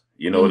dudes.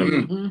 You know what I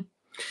mean?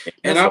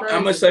 And I'm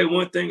gonna say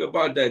one thing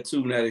about that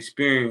too, that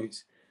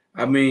experience.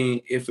 I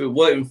mean, if it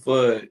wasn't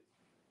for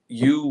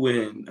you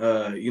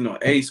and you know,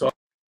 Ace,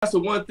 that's the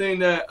one thing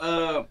that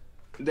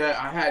that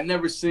I had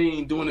never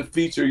seen doing a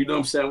feature. You know what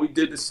I'm saying? We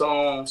did the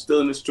song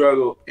Still in the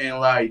Struggle, and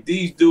like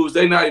these dudes,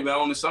 they not even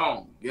on the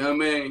song. You know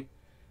what I mean?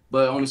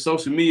 But on the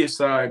social media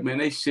side, man,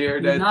 they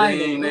shared that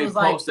thing, they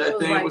post that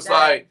thing. It was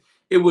like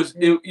it was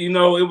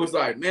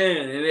like,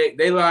 man,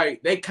 and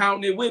they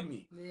counting it with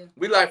me. Yeah.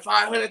 We like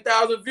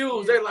 500,000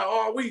 views. They like,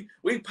 oh,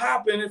 we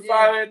popping at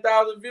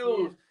 500,000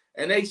 views,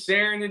 and they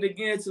sharing it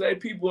again to their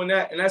people, and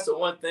that's the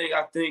one thing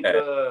I think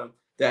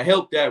that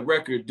helped that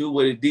record do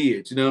what it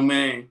did. You know what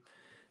I mean?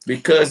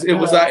 Because it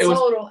was like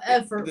total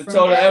effort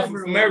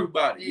from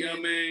everybody. You know what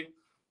I mean?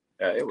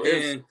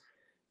 And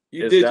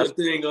you did your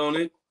thing on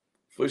it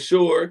for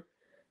sure.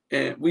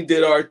 And we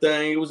did our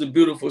thing. It was a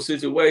beautiful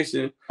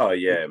situation. Oh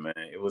yeah, man.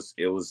 It was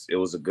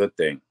a good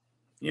thing.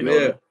 You know.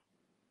 Yeah.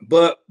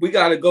 But we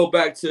gotta go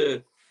back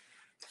to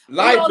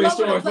life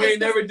insurance. We ain't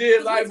never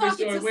did life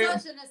insurance. We're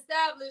such an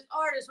established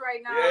artist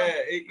right now.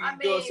 Yeah, he's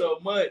doing so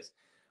much.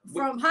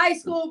 From high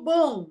school,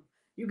 boom.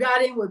 You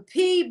got in with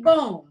P,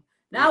 boom.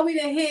 Now we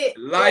done hit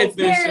life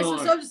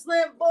insurance. Social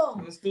Slim,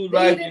 boom. Let's do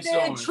life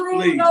insurance. True,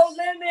 please. No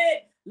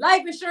Limit.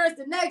 Life insurance,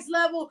 the next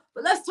level.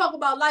 But let's talk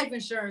about life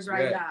insurance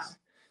right now.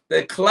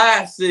 The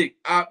classic,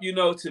 you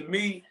know, to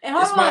me. And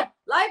hold on,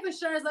 life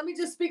insurance. Let me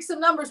just speak some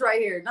numbers right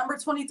here. Number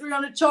 23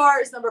 on the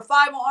charts, number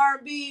 5 on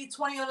R&B,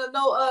 20 on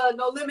the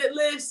no limit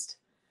list.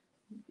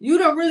 You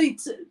done really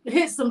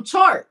hit some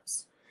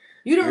charts.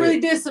 You done really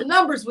did some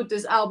numbers with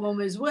this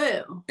album as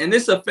well. And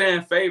it's a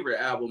fan favorite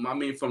album. I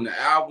mean, from the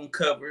album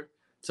cover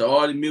to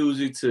all the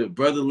music to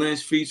Brother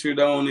Lynch featured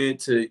on it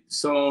to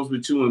songs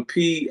with you and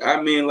P.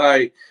 I mean,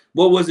 like,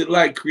 what was it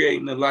like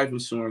creating the life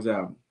insurance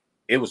album?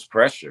 It was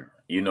pressure,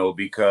 you know,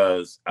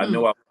 because I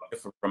know I was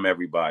different from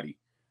everybody.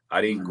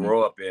 I didn't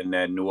grow up in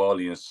that New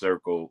Orleans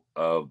circle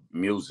of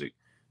music.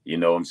 You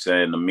know what I'm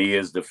saying? The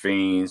Mias, the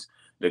Fiends,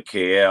 the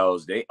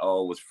KLs, they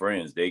all was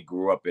friends. They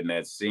grew up in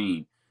that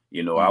scene.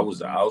 You know, I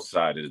was an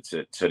outsider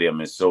to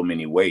them in so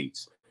many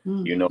ways,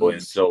 you know,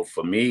 and so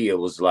for me, it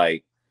was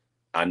like,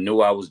 I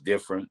knew I was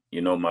different.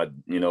 You know,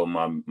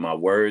 my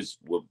words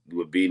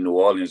would be New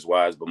Orleans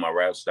wise, but my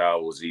rap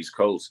style was East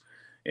Coast.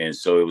 And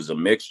so it was a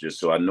mixture.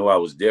 So I knew I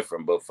was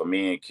different. But for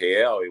me and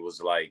KL, it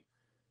was like,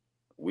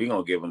 we're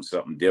going to give them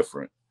something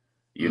different,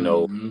 you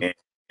know.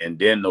 And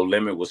then No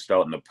Limit was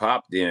starting to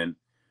pop then.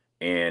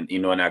 And, you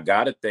know, and I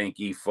got to thank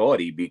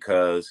E40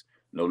 because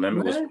No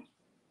Limit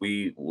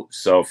we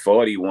saw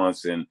 40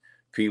 once and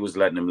P was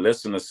letting him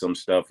listen to some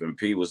stuff. And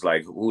P was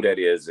like, who that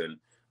is? And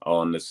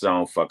on the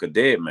song Fuck a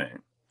Dead Man.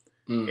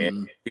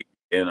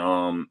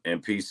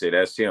 And P said,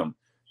 that's him.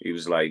 He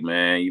was like,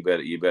 man, you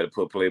better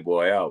put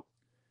Playboy out.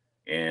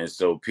 And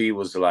so P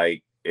was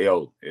like,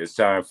 yo, it's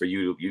time for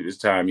you. It's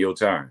time, your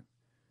time.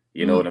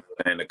 You know what I'm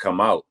saying? To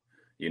come out.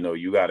 You know,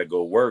 you got to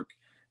go work.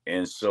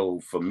 And so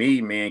for me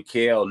and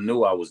Kel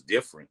knew I was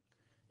different.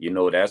 You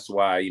know, that's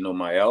why, you know,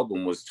 my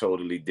album was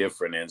totally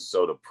different. And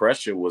so the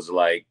pressure was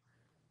like,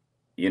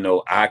 you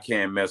know, I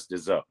can't mess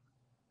this up.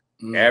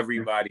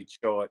 Everybody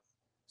chart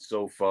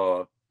so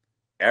far.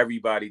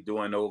 Everybody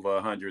doing over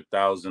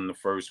 100,000 the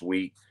first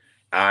week.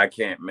 I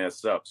can't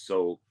mess up.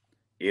 So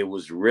it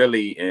was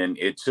really, and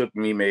it took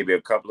me maybe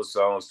a couple of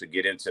songs to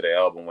get into the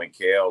album when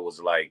KL was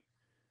like,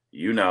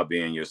 you not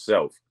being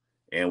yourself.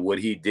 And what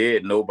he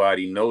did,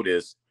 nobody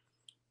noticed.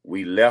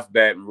 we left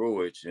Baton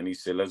Rouge, and he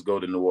said, let's go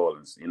to New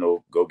Orleans, you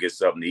know, go get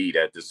something to eat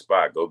at this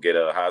spot. Go get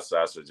a hot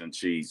sausage and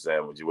cheese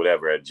sandwich or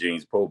whatever at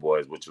Gene's Po'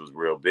 Boys, which was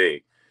real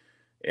big.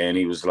 And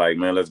he was like,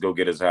 man, let's go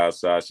get his hot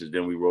sausage.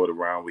 Then we rode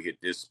around. We hit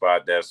this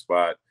spot, that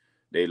spot.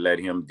 They let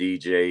him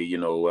DJ. You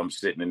know, I'm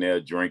sitting in there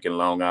drinking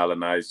Long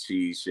Island iced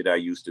tea, shit I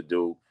used to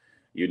do,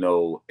 you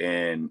know.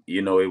 And,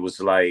 you know, it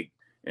was like,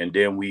 and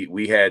then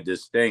we had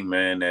this thing,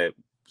 man, that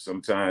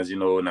sometimes, you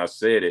know, and I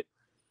said it,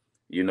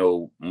 you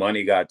know,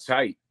 money got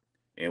tight.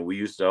 And we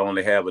used to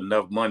only have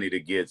enough money to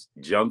get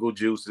Jungle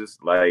Juices,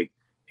 like,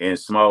 in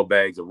small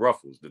bags of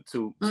Ruffles, the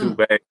two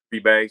bags, 3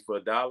 bags for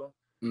 $1.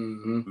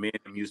 Mm-hmm. Me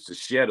and him used to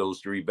share those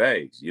 3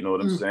 bags, you know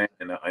what I'm saying,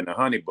 in a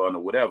honey bun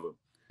or whatever,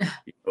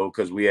 you know,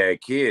 because we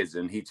had kids,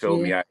 and he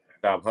told me I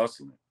stopped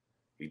hustling.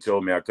 He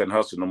told me I couldn't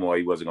hustle no more.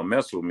 He wasn't gonna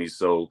mess with me.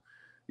 So,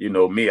 you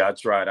know, me, I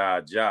tried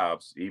odd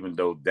jobs, even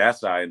though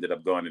that's how I ended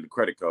up going in the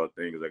credit card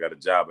thing, because I got a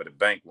job at a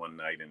bank one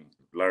night and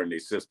learned their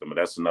system, but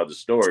that's another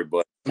story.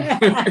 But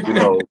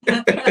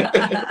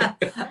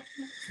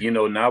you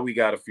know, now we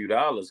got a few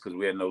dollars because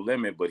we had no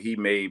limit. But he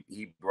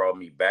brought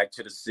me back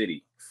to the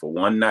city for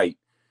one night.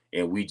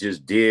 And we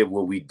just did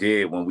what we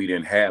did when we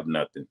didn't have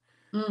nothing.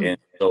 And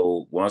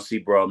so once he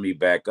brought me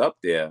back up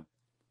there,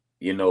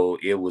 you know,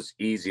 it was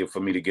easier for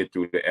me to get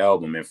through the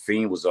album. And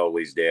Fiend was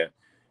always there.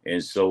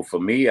 And so for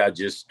me, I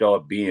just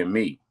started being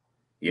me.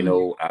 You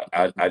know,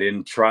 I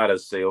didn't try to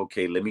say,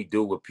 okay, let me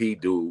do what P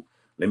do.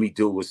 Let me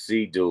do what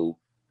C do.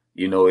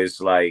 You know, it's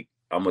like,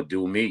 I'm going to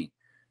do me.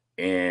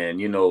 And,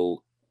 you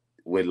know,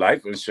 with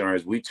Life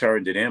Insurance, we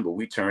turned it in, but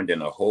we turned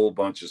in a whole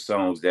bunch of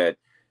songs that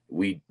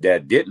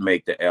didn't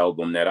make the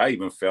album that I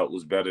even felt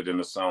was better than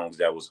the songs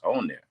that was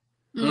on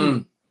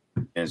there.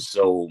 And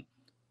so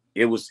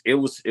it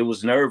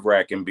was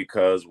nerve-wracking,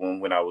 because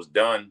when I was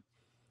done,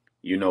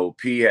 you know,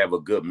 P have a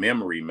good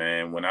memory,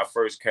 man. When I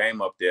first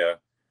came up there,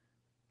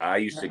 I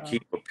used to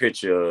keep a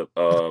picture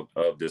of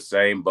the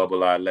same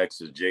bubble-eyed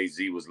Lexus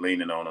Jay-Z was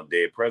leaning on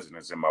Dead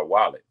Presidents in my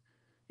wallet.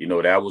 You know,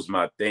 that was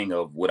my thing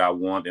of what I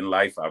want in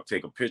life. I'll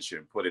take a picture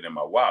and put it in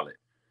my wallet.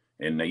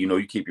 And, you know,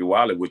 you keep your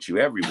wallet with you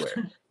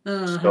everywhere.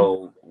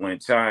 So when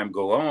time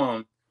go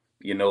on,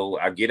 you know,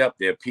 I get up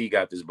there, P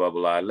got this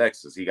bubble-eyed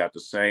Lexus. He got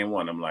the same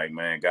one. I'm like,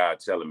 man, God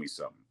telling me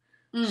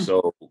something.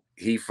 So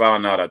he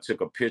found out I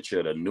took a picture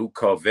of the new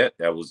Corvette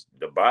that was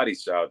the body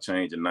style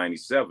change in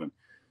 97.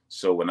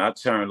 So when I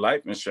turned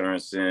Life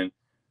Insurance in,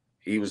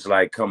 he was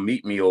like, come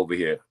meet me over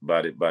here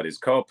by this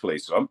car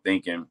place. So I'm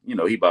thinking, you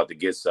know, he about to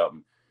get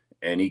something.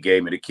 And he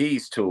gave me the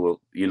keys to it,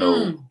 you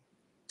know,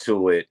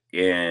 to it.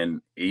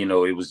 And, you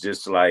know, it was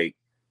just like,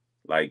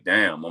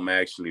 damn, I'm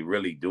actually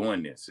really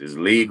doing this. It's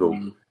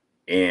legal.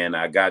 And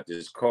I got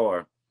this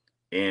car.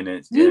 And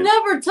you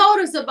never told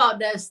us about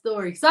that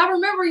story. Because I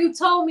remember you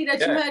told me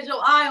that you had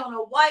your eye on a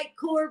white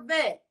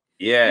Corvette.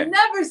 Yeah. You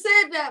never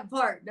said that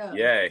part, though.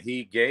 Yeah,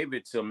 he gave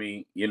it to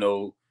me, you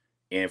know.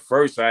 And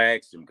first I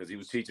asked him, because he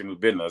was teaching me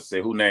business. I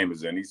said, whose name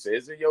is it? And he said,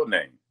 is it your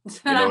name?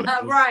 You know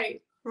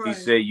right. He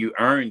said, you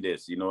earned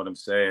this. You know what I'm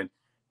saying?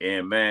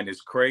 And man, it's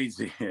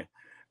crazy.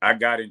 I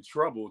got in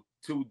trouble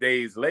 2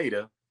 days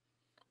later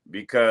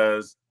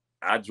because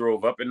I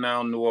drove up and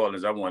down New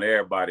Orleans. I want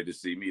everybody to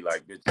see me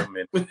like,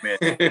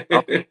 bitch,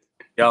 man,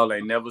 y'all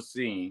ain't never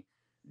seen.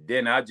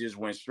 Then I just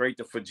went straight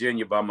to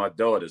Virginia by my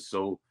daughter.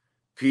 So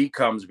P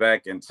comes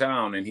back in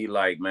town and he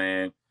like,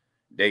 man,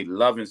 they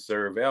Love and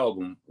Serve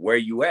album. Where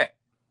you at?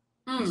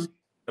 He said,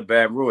 the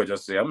Baton Rouge. I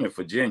said, I'm in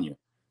Virginia.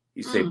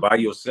 He said, by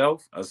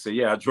yourself? I said,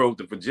 yeah, I drove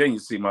to Virginia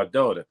to see my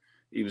daughter.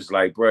 He was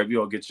like, bro, if you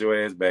don't get your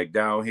ass back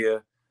down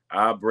here,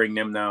 I'll bring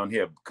them down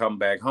here, come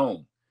back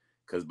home.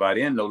 Because by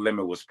then, No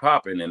Limit was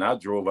popping, and I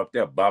drove up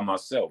there by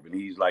myself. And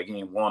he's like, he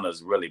didn't want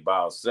us really by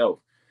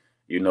ourselves,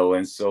 you know.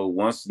 And so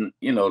once,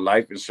 you know,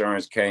 Life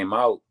Insurance came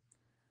out,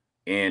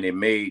 and it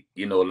made,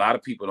 you know, a lot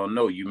of people don't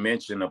know. You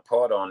mentioned a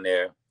part on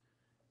there.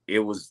 It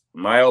was,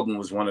 my album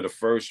was one of the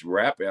first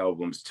rap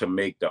albums to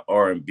make the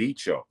R&B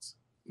charts.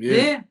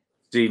 Yeah.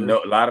 See,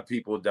 no, a lot of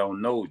people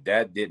don't know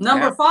that didn't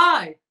number happen.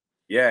 5.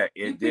 Yeah,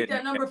 it did.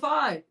 That number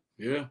 5.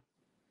 Yeah.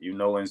 You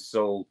know, and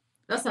so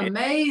that's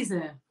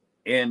amazing.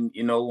 And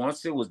you know,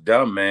 once it was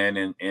done,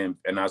 man,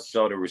 and I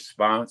saw the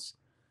response,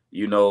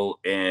 you know,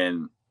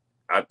 and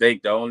I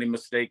think the only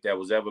mistake that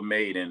was ever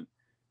made, and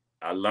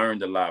I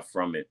learned a lot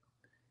from it.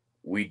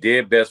 We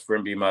did Best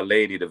Friend Be My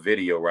Lady, the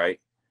video, right?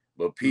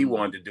 But P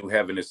wanted to do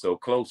Heaven Is So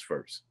Close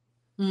first.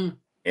 And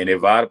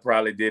if I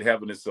probably did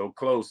Heaven Is So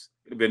Close,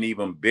 it'd have been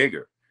even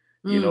bigger.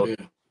 You know,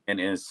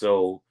 and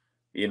so,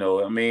 you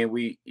know, I mean,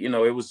 we, you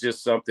know, it was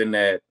just something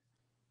that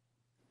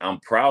I'm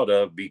proud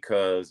of,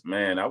 because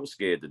man, I was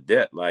scared to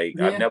death. Like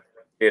I never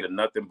scared of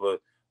nothing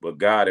but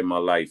God in my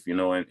life, you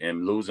know,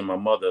 and losing my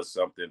mother or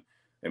something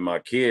and my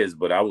kids,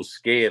 but I was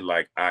scared,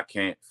 like I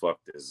can't fuck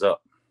this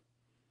up.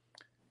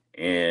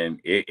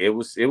 And it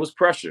was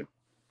pressure.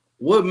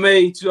 What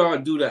made y'all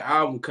do the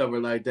album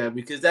cover like that?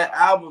 Because that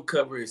album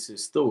cover is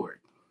historic.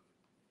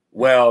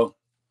 Well,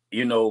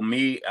 you know,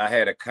 me, I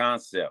had a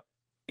concept.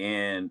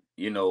 And,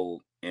 you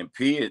know, and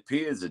P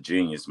is a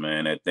genius,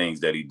 man, at things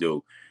that he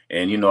do.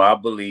 And you know, I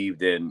believe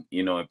that,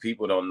 you know, and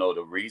people don't know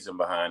the reason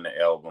behind the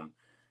album,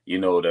 you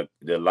know,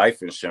 the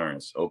life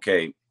insurance.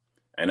 Okay.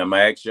 And I'm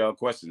gonna ask y'all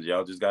questions.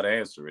 Y'all just gotta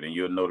answer it, and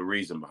you'll know the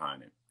reason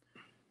behind it.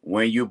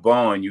 When you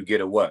born, you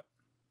get a what?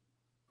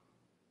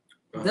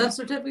 Death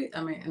certificate?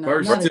 I mean, no,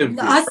 birth certificate.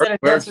 No, I said a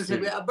Birth death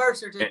certificate. A birth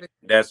certificate.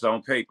 That's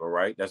on paper,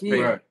 right? That's paper.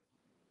 Yeah.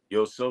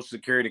 Your social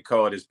security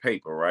card is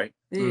paper, right?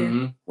 Yeah.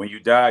 Mm-hmm. When you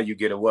die, you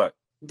get a what?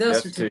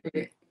 Death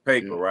certificate.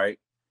 Paper, Yeah. right?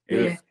 And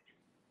Yeah. if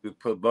you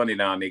put money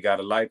down, they got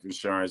a life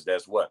insurance.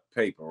 That's what?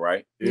 Paper,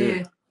 right?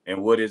 Yeah.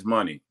 And what is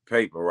money?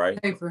 Paper,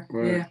 right? Paper.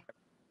 Right. Yeah.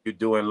 You're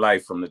doing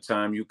life from the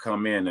time you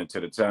come in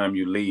until the time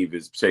you leave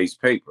is chase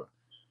paper.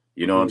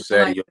 You know what I'm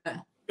saying? Like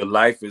that. Your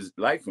life is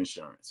life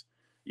insurance.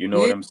 You know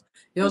Yeah. what I'm saying?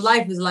 Your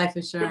life is life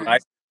Your insurance.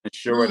 life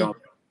insured on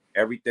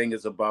everything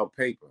is about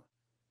paper.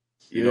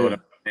 You know what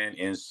I'm saying?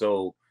 And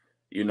so,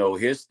 you know,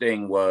 his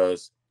thing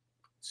was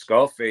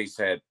Scarface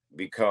had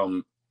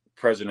become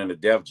president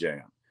of Def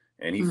Jam.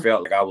 And he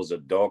felt like I was a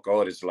dark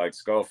artist like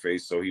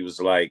Scarface. So he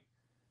was like,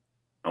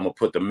 I'm gonna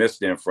put the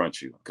mist in front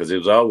of you, because it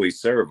was always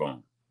Serv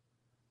On.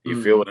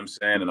 You feel what I'm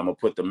saying? And I'm gonna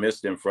put the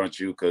mist in front of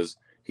you because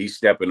he's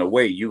stepping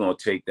away. You're gonna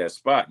take that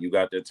spot. You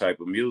got that type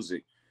of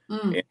music.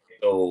 And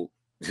so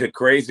the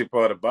crazy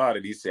part about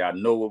it, he said, I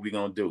know what we're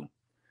gonna do.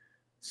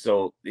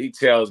 So he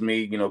tells me,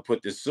 you know,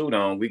 put this suit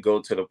on. We go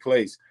to the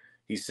place.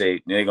 He said,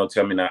 they're gonna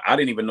tell me now. I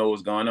didn't even know what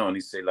was going on.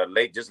 He said,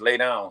 like, just lay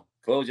down,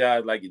 close your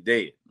eyes like you're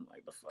dead. I'm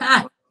like, the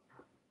fuck.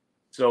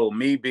 So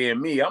me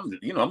being me, I'm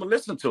gonna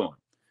listen to him.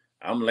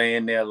 I'm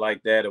laying there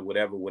like that or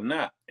whatever,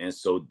 not. And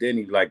so then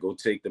he like, go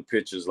take the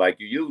pictures like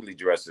you usually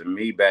dress. And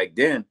me back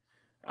then,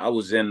 I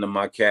was into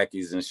my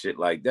khakis and shit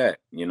like that.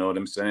 You know what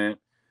I'm saying?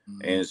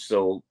 And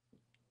so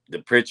the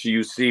picture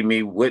you see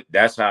me with,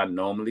 that's how I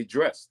normally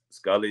dress.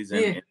 Scullies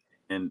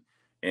and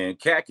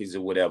khakis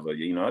or whatever.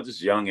 You know, I'm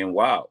just young and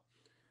wild.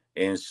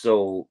 And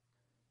so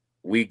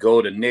we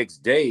go the next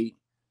day,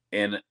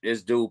 and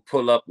this dude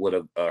pull up with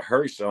a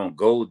hearse on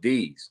gold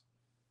D's.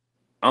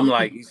 I'm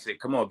like, he said,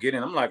 come on, get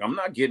in. I'm like, I'm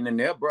not getting in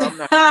there, bro. I'm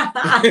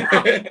not.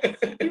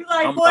 You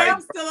like, boy, I'm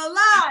still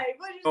alive.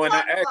 What are you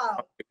talking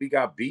about? We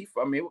got beef.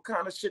 I mean, what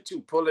kind of shit you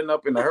pulling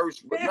up in the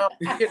hearse?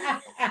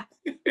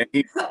 And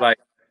he was like,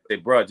 say,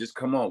 bro, just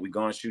come on. We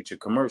gonna shoot your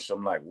commercial.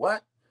 I'm like,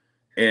 what?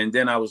 And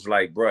then I was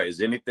like, bro, is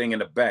anything in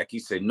the back? He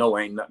said, no,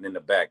 ain't nothing in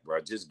the back,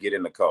 bro. Just get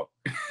in the car.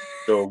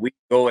 So we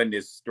go in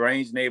this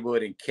strange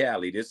neighborhood in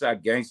Cali. This how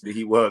gangster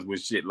he was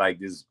with shit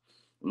like this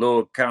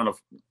little kind of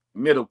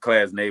middle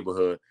class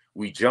neighborhood.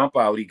 We jump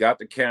out. He got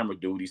the camera,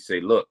 dude. He say,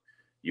 look,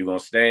 you're going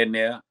to stand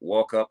there,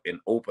 walk up, and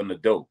open the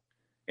door.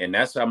 And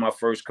that's how my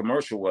first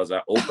commercial was.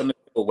 I opened the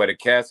door where the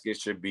casket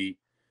should be.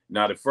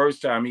 Now, the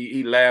first time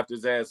he laughed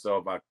his ass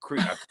off. I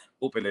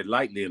opened it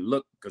lightly and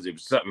looked, because if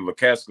something, if a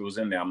casket was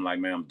in there, I'm like,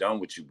 man, I'm done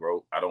with you,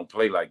 bro. I don't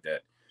play like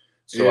that.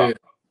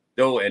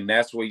 So and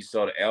that's where you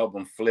saw the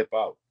album flip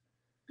out.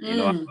 You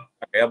know,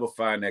 I ever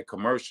find that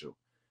commercial,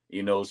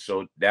 you know,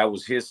 so that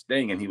was his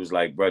thing. And he was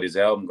like, bro, this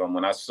album going,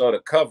 when I saw the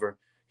cover,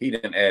 he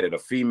then added a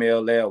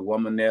female there, a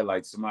woman there,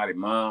 like somebody's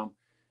mom.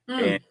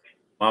 And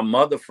my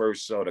mother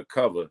first saw the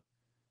cover.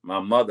 My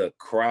mother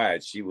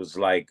cried. She was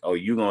like, oh,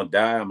 you gonna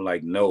die? I'm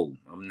like, no,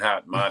 I'm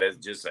not, Ma. That's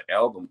just an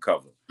album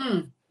cover.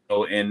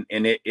 So, and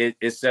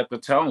it set the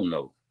tone,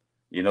 though.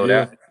 You know,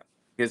 that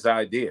his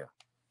idea.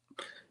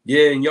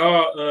 Yeah, and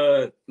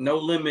y'all, No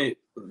Limit,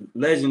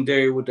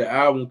 legendary with the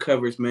album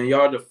covers, man.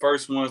 Y'all the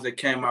first ones that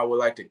came out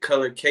with like the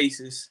color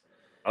cases.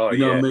 Oh, you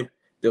know what I mean?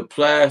 The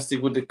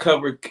plastic with the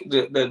cover,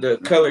 the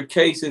color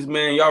cases,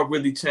 man. Y'all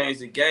really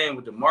changed the game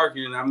with the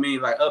marketing. I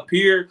mean, like up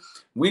here,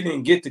 we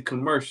didn't get the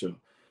commercial.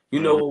 You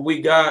know what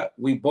we got?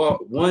 We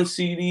bought one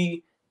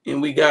CD,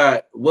 and we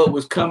got what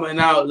was coming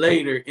out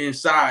later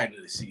inside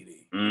of the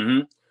CD.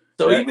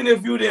 So even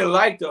if you didn't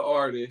like the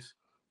artist,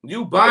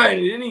 you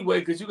buying it anyway,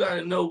 because you got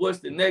to know what's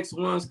the next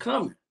one's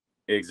coming.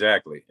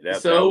 Exactly.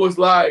 So it was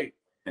like,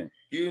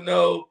 you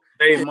know,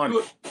 save money.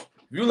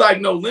 If you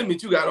like No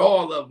Limit, you got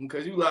all of them,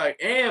 because you like,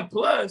 and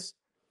plus,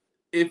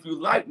 if you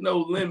like No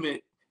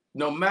Limit,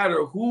 no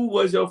matter who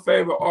was your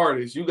favorite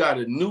artist, you got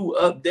a new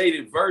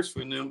updated verse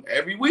from them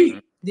every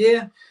week.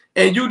 Yeah.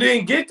 And you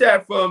didn't get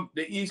that from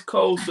the East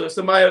Coast or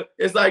somebody.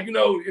 It's like, you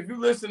know, if you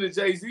listen to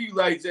Jay-Z, you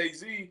like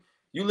Jay-Z,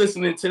 you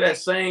listening to that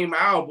same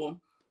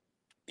album,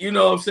 you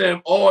know what I'm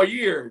saying, all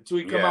year until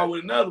he come out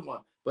with another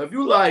one. But if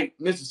you like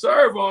Mr.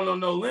 Serv On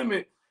No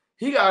Limit,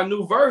 he got a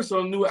new verse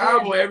on a new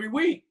album every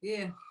week.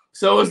 Yeah.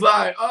 So it's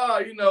like, oh,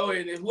 you know,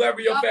 and whoever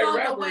your favorite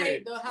rapper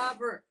is.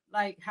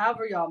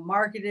 However y'all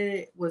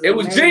marketed it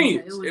was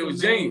genius. It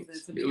was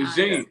genius. It was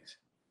genius.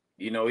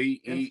 You know,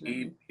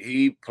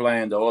 he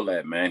planned all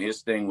that, man.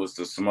 His thing was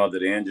to smother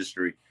the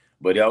industry,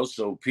 but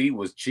also P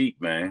was cheap,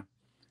 man.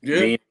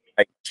 Yeah. Meaning,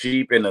 like,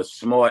 cheap in a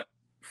smart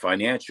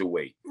financial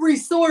way.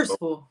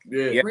 Resourceful.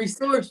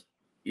 Resourceful.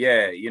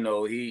 Yeah, you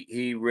know,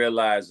 he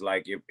realized,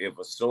 like, if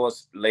a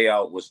source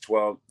layout was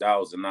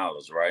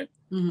 $12,000, right?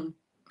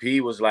 P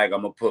was like,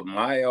 I'm gonna put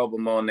my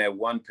album on that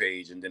one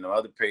page, and then the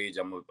other page,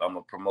 I'm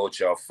gonna promote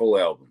y'all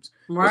 4 albums.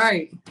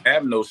 Right. But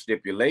have no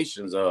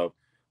stipulations of,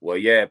 well,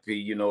 yeah, P,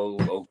 you know,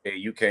 okay,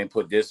 you can't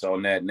put this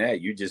on that and that.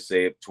 You just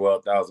said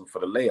 12,000 for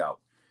the layout,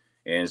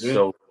 and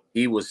so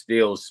he would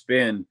still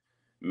spend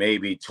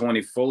maybe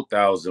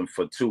 24,000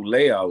 for 2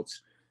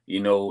 layouts, you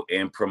know,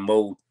 and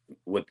promote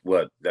with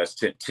what? That's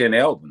 10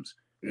 albums,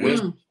 which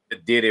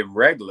did it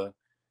regular,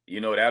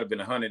 you know, that'd have been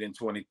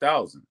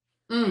 120,000.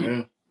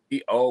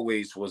 He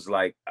always was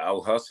like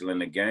out hustling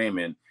the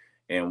game,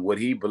 and what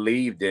he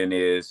believed in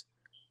is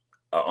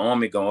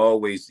army gonna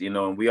always, you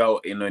know, and we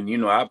all, you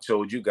know, I've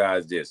told you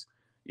guys this,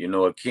 you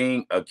know, a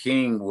king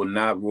will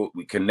not rule,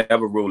 we can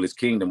never rule his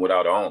kingdom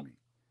without an army.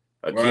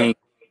 A king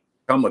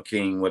become a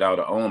king without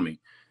an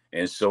army.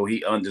 And so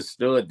he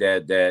understood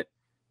that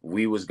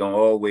we was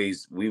gonna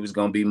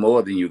be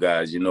more than you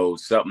guys, you know,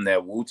 something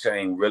that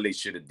Wu-Tang really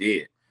should have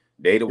did.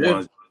 They the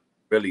ones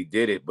really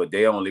did it, but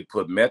they only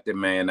put Method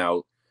Man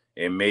out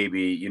and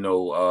maybe, you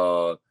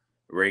know,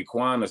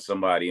 Raekwon or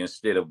somebody,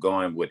 instead of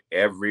going with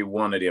every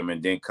one of them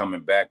and then coming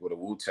back with a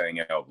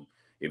Wu-Tang album.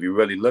 If you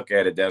really look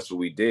at it, that's what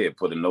we did.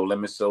 Put a No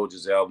Limit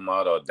Soldiers album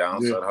out or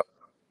Downside Hustle.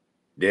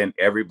 Then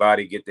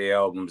everybody get their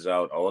albums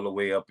out all the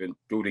way up and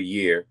through the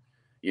year,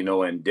 you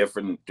know, and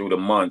different through the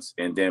months,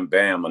 and then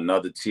bam,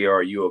 another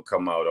TRU will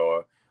come out,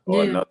 or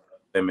another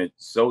Limit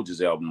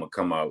Soldiers album will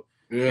come out.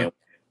 And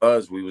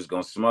us, we was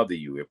gonna smother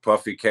you. If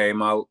Puffy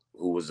came out,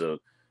 who was a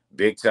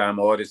big time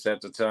artist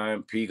at the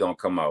time, P gonna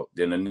come out.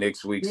 Then the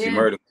next week, C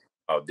Murder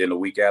come out. Then the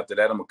week after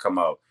that, I'm gonna come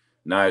out.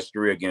 Now it's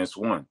 3 against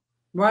 1.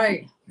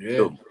 Right.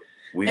 So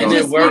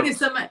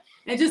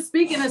and just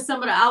speaking of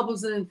some of the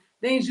albums and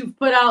things you've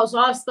put out. So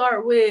I'll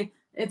start with,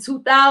 in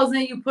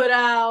 2000, you put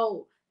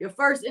out your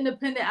first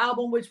independent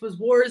album, which was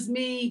War Is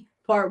Me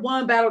Part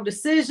 1, Battle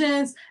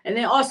Decisions. And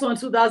then also in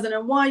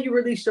 2001, you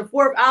released your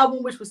 4th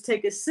album, which was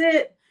Take a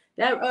Sip.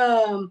 That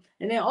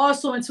and then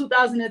also in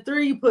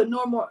 2003, you put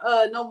No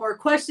More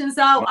Questions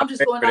out. I'm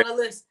just going down the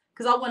list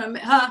because I want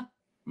to,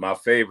 My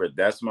favorite.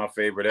 That's my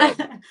favorite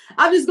album.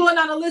 I'm just going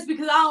down the list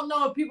because I don't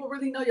know if people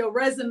really know your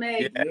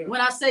resume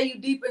when I say you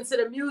deep into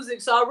the music.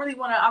 So I really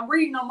want to, I'm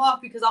reading them off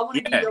because I want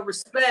to give you your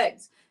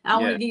respect. I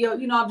want to give you,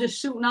 you know, I'm just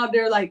shooting out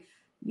there. Like,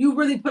 you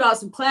really put out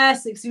some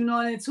classics, you know,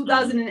 and in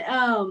 2000 in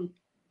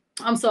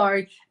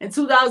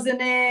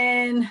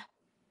 2000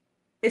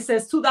 it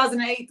says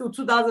 2008 through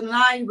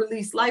 2009, you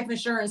released Life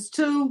Insurance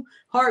 2,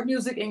 Heart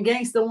Music, and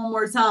Gangsta One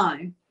More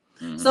Time.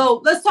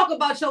 So let's talk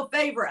about your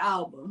favorite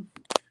album.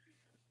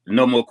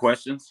 No More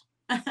Questions.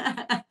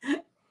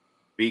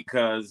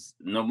 Because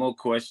No More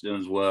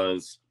Questions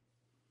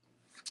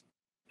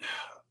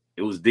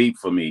it was deep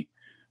for me,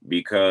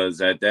 because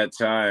at that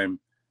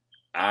time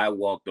I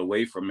walked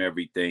away from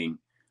everything,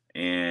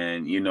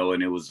 and, you know,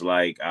 and it was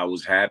like, I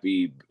was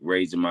happy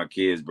raising my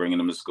kids, bringing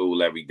them to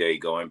school every day,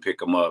 going pick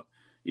them up.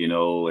 You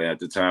know, at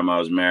the time I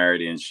was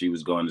married and she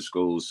was going to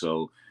school.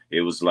 So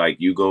it was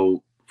like, you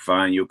go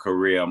find your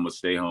career. I'm going to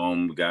stay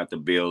home. We got the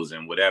bills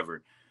and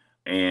whatever.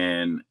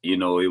 And, you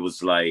know, it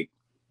was like,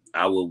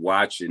 I would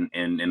watch.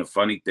 And the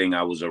funny thing,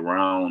 I was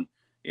around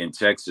in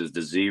Texas,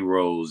 the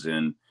Zeros,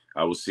 and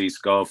I would see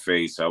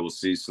Scarface. I would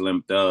see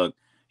Slim Thug,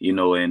 you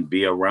know, and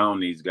be around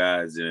these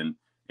guys. And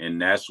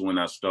that's when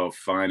I start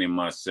finding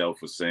myself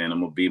for saying, I'm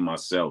going to be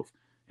myself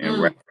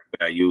and rap.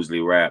 I usually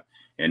rap.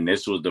 And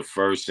this was the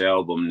first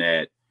album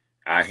that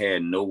I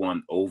had no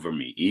one over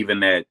me.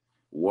 Even that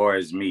War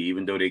Is Me,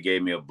 even though they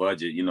gave me a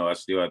budget, you know, I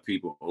still had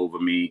people over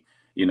me,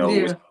 you know,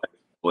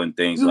 and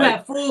things you like that. You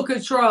had full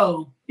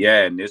control.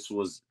 Yeah, and this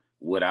was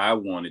what I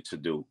wanted to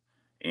do.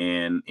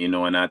 And, you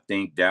know, and I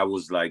think that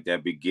was like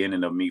that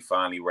beginning of me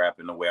finally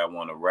rapping the way I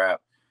want to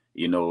rap,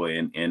 you know,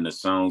 and the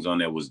songs on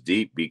there was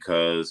deep,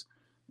 because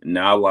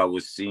now I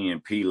was seeing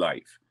P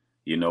life.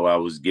 You know, I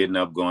was getting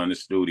up, going to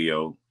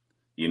studio,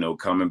 you know,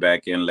 coming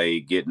back in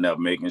late, getting up,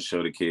 making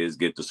sure the kids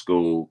get to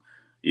school,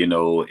 you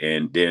know,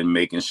 and then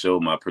making sure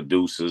my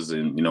producers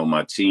and, you know,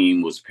 my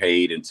team was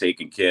paid and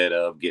taken care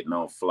of, getting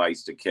on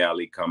flights to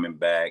Cali, coming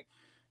back,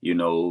 you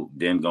know,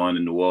 then going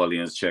to New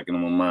Orleans, checking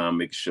on my mom,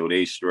 making sure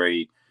they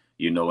straight,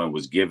 you know, and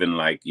was given,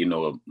 like, you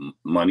know,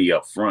 money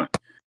up front.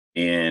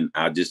 And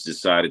I just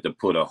decided to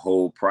put a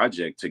whole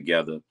project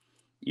together,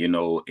 you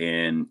know,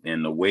 and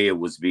the way it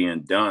was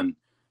being done,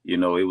 you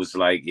know, it was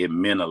like, it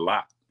meant a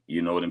lot.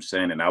 You know what I'm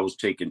saying? And I was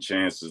taking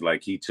chances,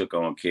 like he took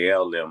on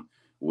KLM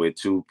with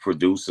 2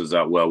 producers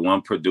out. Well,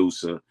 1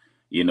 producer,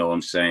 you know what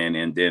I'm saying?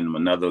 And then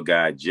another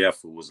guy,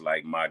 Jeff, who was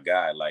like my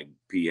guy, like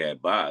P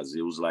had Boz.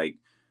 It was like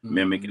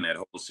mimicking that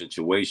whole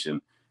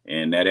situation.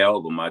 And that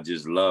album, I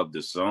just loved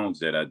the songs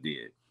that I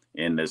did.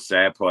 And the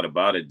sad part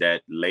about it,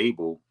 that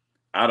label,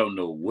 I don't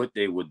know what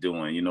they were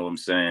doing. You know what I'm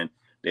saying?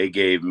 They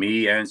gave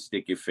me and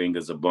Sticky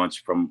Fingers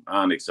from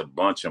Onyx a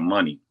bunch of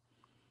money.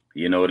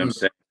 You know what I'm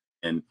saying?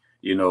 And,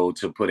 you know,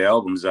 to put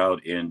albums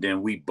out. And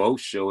then we both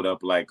showed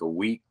up like a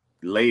week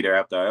later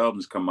after our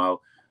albums come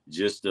out,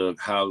 just to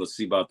holler,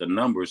 see about the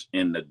numbers.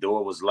 And the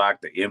door was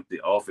locked.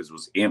 The office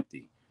was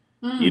empty.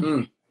 You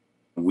know,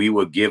 we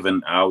were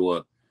given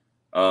our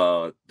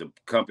the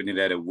company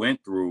that it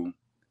went through,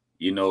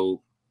 you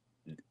know,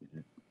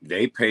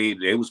 they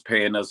was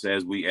paying us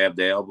as we have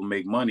the album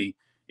make money.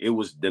 It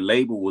was, the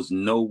label was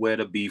nowhere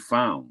to be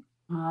found.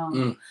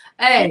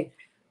 Hey,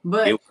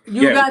 but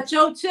you got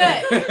your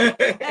check.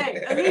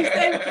 Hey, at least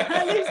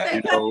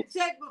they cut the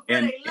check before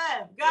they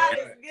left. God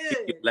is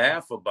good.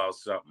 Laugh about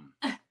something.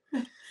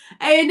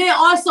 Hey, and then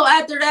also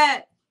after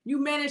that, you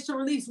managed to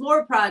release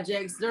more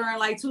projects during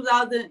like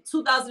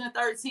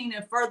 2013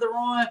 and further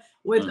on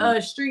with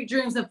Street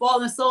Dreams and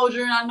Fallen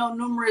Soldier, and I know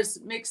numerous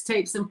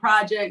mixtapes and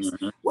projects.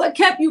 What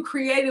kept you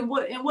creative?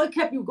 What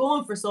kept you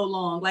going for so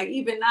long? Like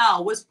even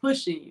now, what's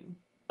pushing you?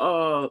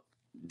 The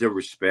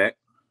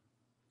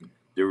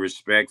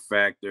respect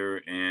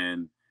factor,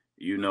 and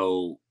you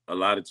know, a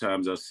lot of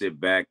times I sit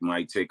back,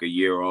 might take a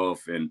year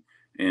off, and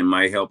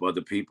might help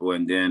other people,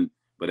 and then,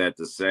 but at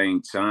the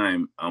same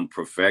time, I'm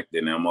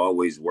perfecting. I'm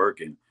always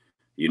working.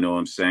 You know what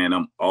I'm saying?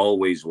 I'm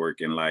always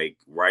working. Like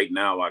right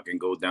now, I can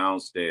go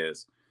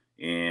downstairs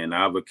and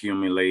I've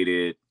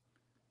accumulated,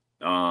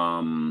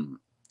 outside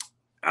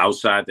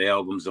the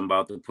albums I'm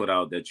about to put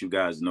out that you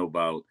guys know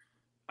about,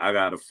 I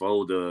got a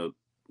folder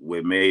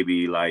with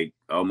maybe like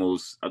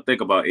almost, I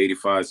think about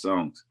 85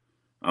 songs.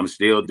 I'm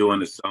still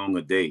doing a song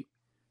a day.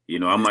 You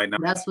know, I might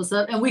not. That's what's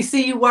up. And we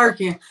see you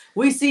working.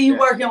 We see you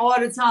working all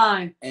the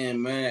time. And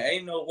man,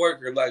 ain't no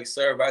worker like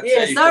Serv. I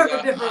tell you, Serv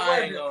a different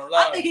worker.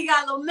 I think he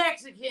got a little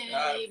Mexican.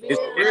 It's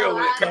real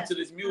when it comes to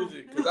this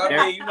music. Because I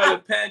mean, you know,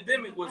 the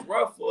pandemic was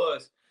rough for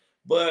us.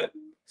 But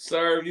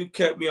Serv, you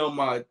kept me on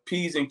my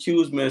P's and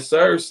Q's, man.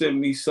 Serv sent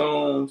me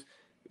songs.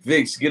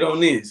 Vix, get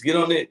on this. Get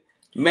on it.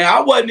 Man, I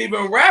wasn't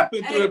even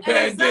rapping through the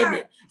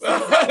pandemic.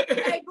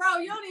 Hey, bro,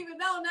 you don't even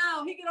know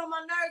now. He get on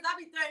my nerves. I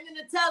be threatening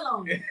to tell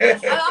him. I'm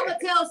going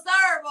to tell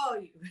Serv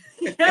on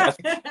you. That's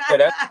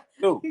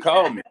true.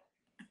 Call me.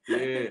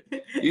 Yeah.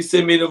 You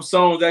sent me them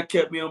songs that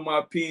kept me on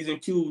my P's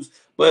and Q's.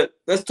 But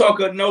let's talk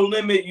a No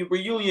Limit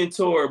reunion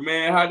tour,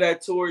 man. How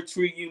that tour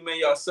treat you, man.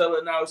 Y'all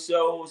selling out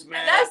shows, man.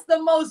 And that's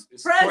the most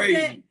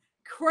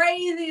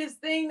craziest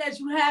thing that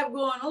you have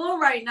going on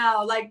right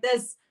now. Like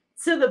that's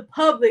to the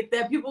public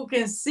that people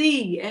can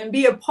see and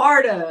be a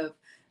part of.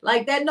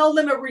 Like that No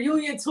Limit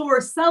reunion tour,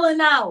 selling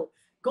out,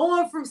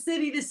 going from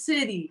city to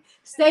city,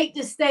 state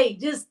to state,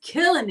 just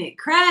killing it,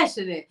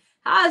 crashing it.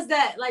 How's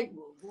that? Like,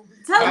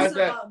 tell us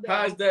about that.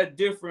 How's that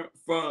different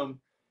from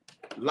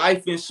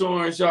life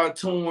insurance, y'all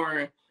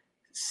touring,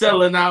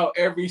 selling out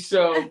every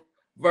show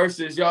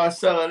versus y'all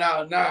selling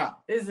out now?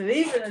 Is it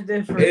even a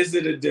difference? Is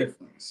it a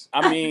difference?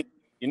 I mean,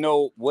 you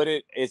know what,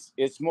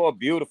 it's more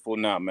beautiful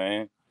now,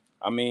 man.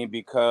 I mean,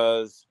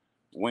 because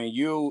when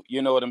you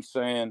know what I'm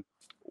saying,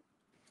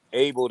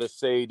 able to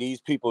say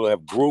these people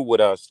have grew with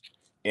us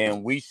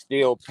and we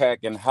still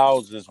packing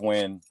houses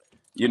when,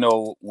 you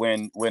know,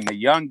 when the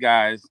young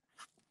guys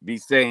be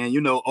saying,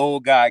 you know,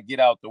 old guy, get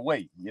out the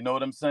way. You know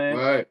what I'm saying?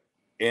 Right.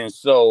 And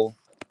so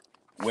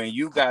when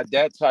you got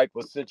that type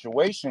of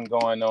situation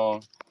going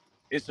on,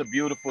 it's a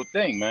beautiful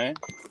thing, man.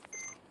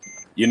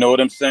 You know what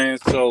I'm saying?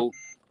 So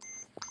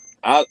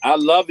I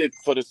love it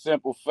for the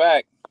simple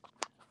fact,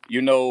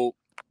 you know,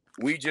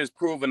 we just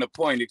proving a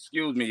point.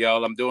 Excuse me,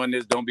 y'all. I'm doing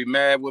this. Don't be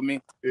mad with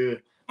me. Yeah.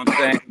 I'm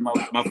saying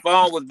my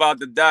phone was about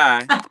to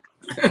die. You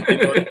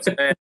know what I'm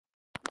saying?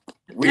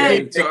 We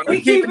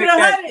keep it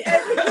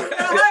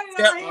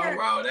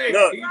 100.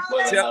 Look, he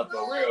put it up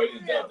for real. He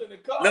jumped in the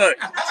car. Look,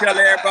 tell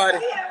everybody.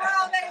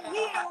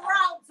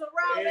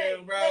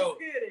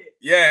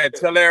 Yeah,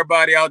 tell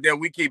everybody out there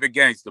we keep it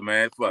gangster,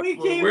 man. Fuck. We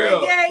keep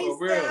it gangster. For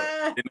real.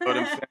 You know what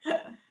I'm saying?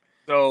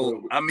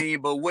 So I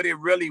mean, but what it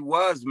really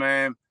was,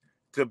 man,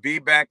 to be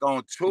back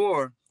on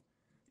tour,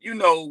 you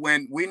know,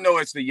 when we know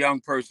it's a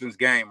young person's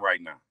game right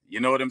now.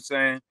 You know what I'm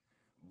saying?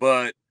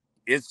 But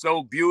it's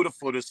so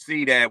beautiful to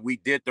see that we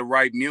did the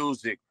right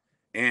music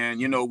and,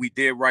 you know, we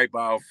did right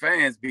by our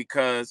fans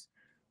because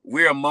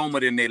we're a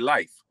moment in their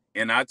life.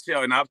 And I've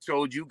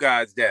told you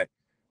guys that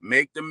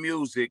make the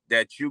music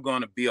that you're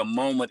going to be a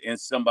moment in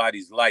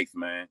somebody's life,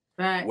 man.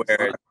 Thanks.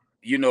 Where,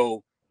 you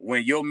know,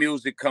 when your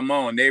music come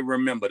on, they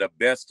remember the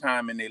best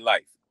time in their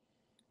life.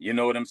 You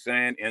know what I'm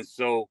saying? And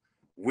so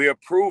we're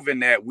proving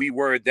that we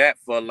were that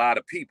for a lot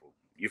of people.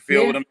 You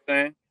feel what I'm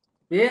saying?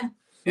 Yeah.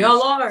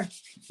 Y'all are.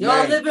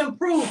 Y'all living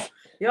proof.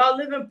 Y'all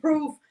living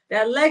proof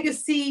that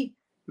legacy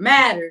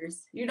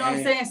matters. You know what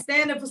I'm saying?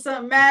 Standing for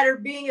something matters.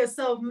 Being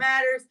yourself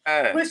matters.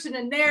 Pushing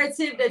a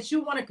narrative that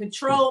you want to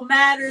control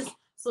matters.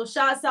 So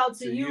shouts out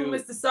to you,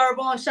 Mr. Serv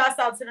On. Shouts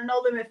out to the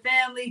No Limit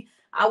family.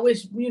 I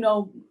wish, you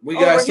know, we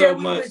got so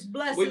much.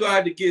 We're gonna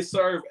have to get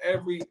Serv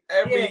every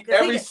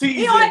season.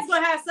 He always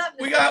gonna have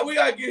something. We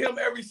gotta get him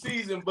every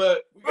season,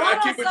 but we gotta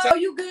keep it. So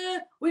you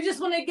good? We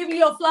just want to give you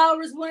your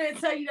flowers. Want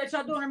to tell you that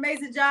y'all doing an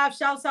amazing job.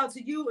 Shouts out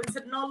to you and to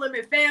the No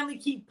Limit family.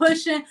 Keep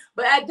pushing.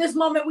 But at this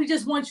moment, we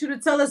just want you to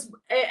tell us,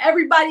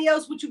 everybody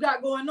else, what you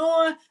got going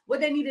on, what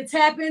they need to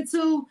tap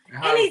into,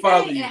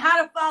 anything, and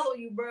how to follow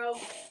you, bro.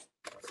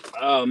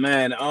 Oh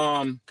man,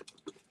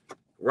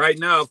 right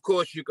now, of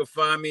course, you can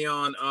find me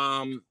on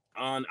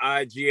on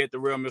IG at the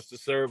Real Mr.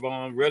 Serv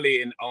On.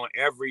 Really, on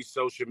every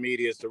social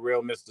media, it's the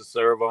Real Mr.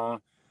 Serv On.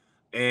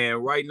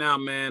 And right now,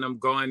 man, I'm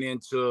going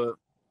into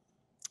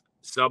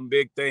some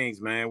big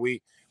things, man.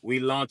 We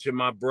launching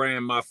my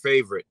brand, my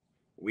favorite.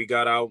 We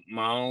got out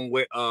my own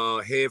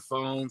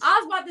headphones.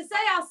 I was about to say,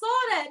 I saw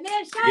that,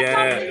 man. Shout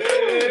out to you.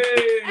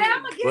 Hey,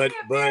 I'm gonna get me a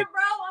pair,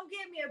 bro. I'm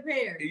getting me a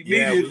pair.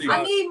 Immediately.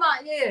 I need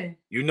my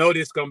You know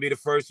this gonna be the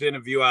first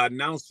interview I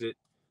announce it.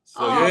 So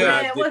oh, you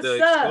guys man, get what's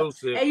the up?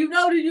 exclusive. And you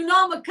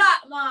know I'm a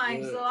cop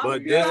mine, so I'm but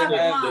gonna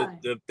this mine.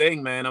 the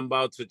thing, man. I'm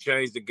about to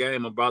change the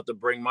game. I'm about to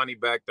bring money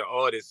back to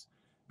artists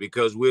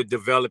because we're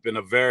developing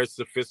a very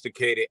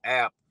sophisticated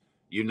app.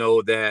 You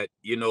know that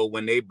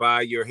when they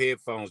buy your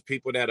headphones,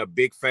 people that are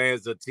big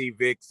fans of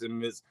T-Vix and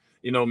Miss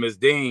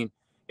Dean,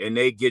 and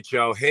they get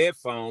your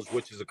headphones,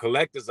 which is a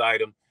collector's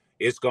item,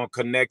 it's gonna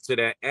connect to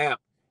that app,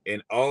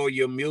 and all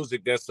your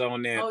music that's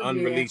on there,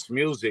 unreleased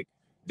music,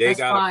 they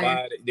gotta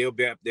buy it.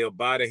 They'll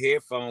buy the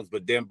headphones,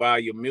 but then buy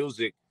your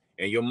music,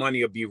 and your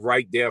money will be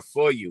right there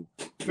for you.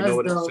 You know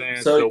what I'm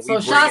saying? So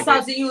shouts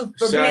out to you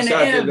for being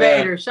an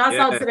innovator. Shouts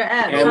out to the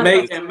app.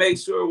 And make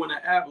sure when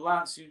the app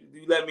launches,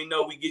 you let me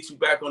know, we get you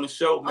back on the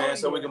show, man,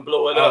 so we can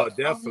blow it up. Oh,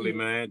 definitely,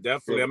 man.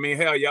 Definitely. I mean,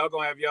 hell, y'all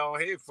gonna have your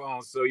own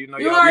headphones, so you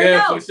already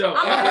know. For sure.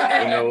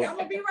 I'm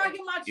gonna be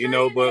rocking my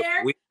train but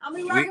there. I'm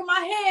gonna be rocking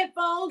my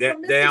headphones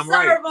from Mr. Damn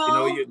right.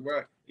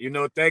 Right.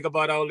 Think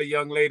about all the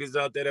young ladies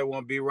out there that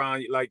want to be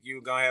around you, like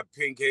you gonna have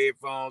pink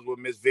headphones with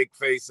Miss Vic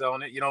face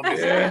on it,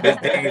 Miss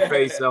Dean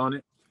face on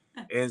it.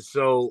 And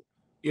so,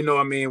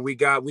 I mean, we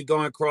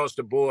going across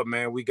the board,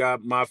 man. We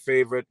got my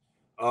favorite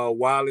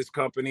wireless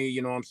company,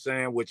 you know what I'm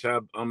saying, which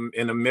I'm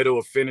in the middle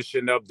of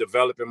finishing up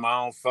developing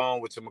my own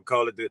phone, which I'm gonna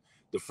call it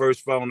the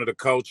first phone of the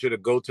culture, to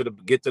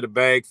get to the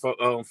bag phone.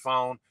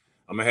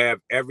 I'm gonna have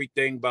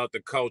everything about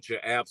the culture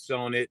apps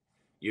on it.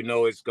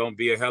 It's gonna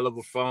be a hell of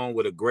a phone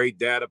with a great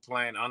data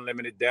plan,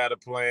 unlimited data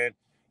plan,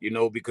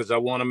 because I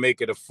want to make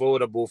it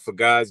affordable for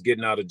guys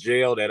getting out of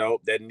jail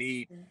that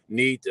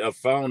need a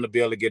phone to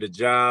be able to get a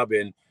job.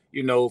 And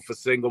for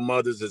single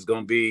mothers, it's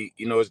gonna be,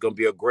 it's gonna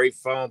be a great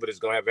phone, but it's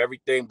gonna have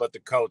everything but the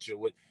culture.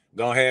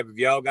 If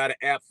y'all got an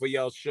app for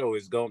y'all show,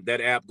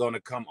 that app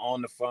gonna come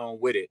on the phone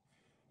with it.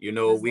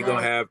 We're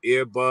gonna have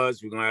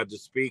earbuds, we're gonna have the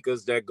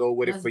speakers that go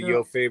with it for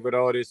your favorite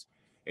artists.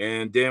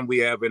 And then we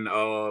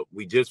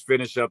just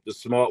finished up the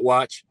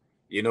smartwatch.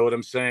 You know what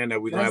I'm saying?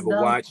 That we're gonna have a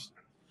watch.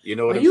 You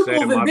know what I'm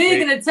saying? You moving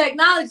big in the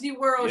technology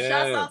world. Yeah.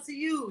 Shouts out to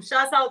you.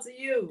 Shouts out to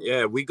you.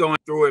 Yeah, we going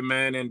through it,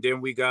 man. And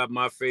then we got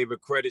my favorite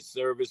credit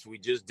service. We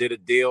just did a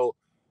deal.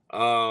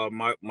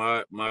 My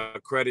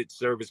credit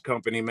service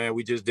company, man.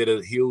 We just did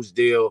a huge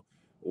deal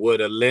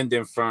with a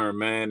lending firm,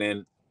 man.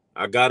 And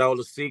I got all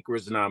the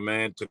secrets now,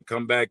 man, to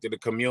come back to the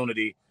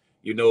community.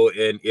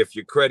 And if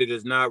your credit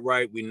is not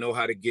right, we know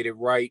how to get it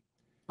right.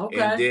 Okay.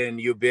 And then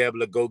you'll be able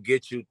to go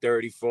get you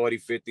 30, 40,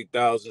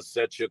 50,000,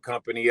 set your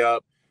company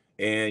up.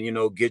 And,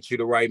 get you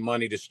the right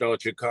money to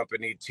start your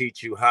company,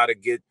 teach you how to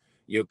get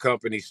your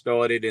company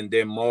started and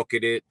then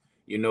market it.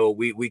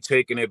 We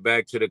taking it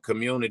back to the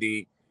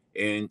community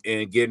and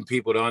getting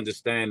people to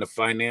understand the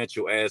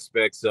financial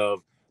aspects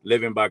of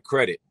living by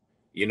credit.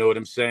 You know what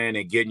I'm saying?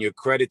 And getting your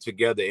credit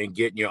together and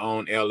getting your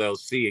own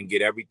LLC and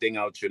get everything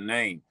out your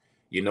name.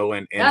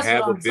 And that's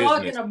have what a business.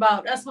 Talking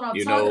about. That's what I'm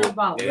talking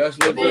about. That's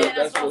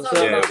what's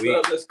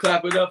up. Let's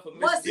clap it up for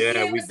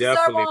Mr. We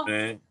definitely,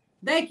 man.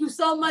 Thank you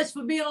so much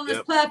for being on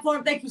this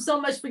platform. Thank you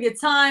so much for your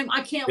time.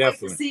 I can't wait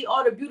to see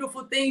all the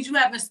beautiful things you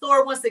have in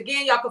store. Once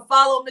again, y'all can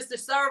follow Mr.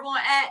 Serv On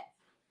at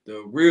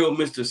the Real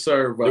Mr.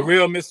 Serv On. The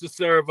Real Mr.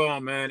 Serv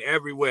On, man,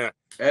 everywhere.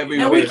 And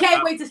we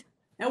can't wait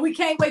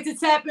to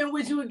tap in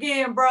with you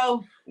again,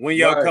 bro. When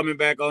y'all coming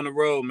back on the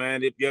road,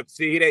 man.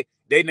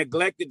 They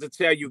neglected to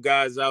tell you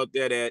guys out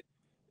there that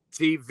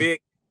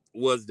T-Vic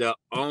was the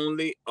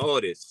only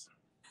artist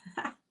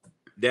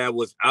that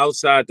was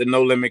outside the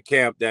No Limit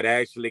camp that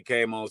actually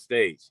came on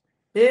stage.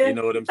 Yeah. You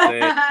know what I'm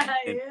saying?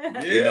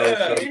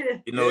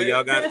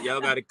 Y'all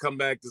got to come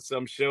back to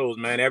some shows,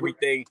 man.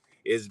 Everything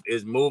is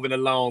moving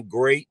along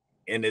great,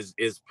 and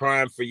is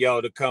prime for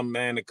y'all to come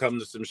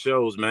to some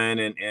shows, man,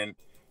 and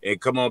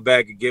come on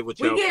back and get what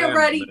y'all. We getting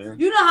ready. Man.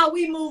 You know how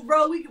we move,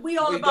 bro. We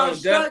all about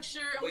structure.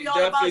 We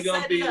all about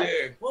setting up.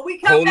 When we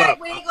come back,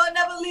 we ain't gonna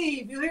never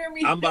leave. You hear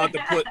me? I'm about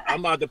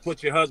to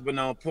put your husband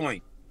on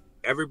point.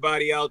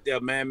 Everybody out there,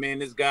 man,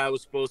 this guy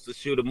was supposed to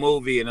shoot a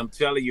movie, and I'm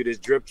telling you, this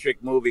Drip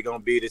Trick movie gonna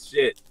be the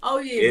shit. Oh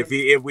yeah.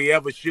 If we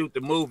ever shoot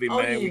the movie,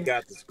 man, we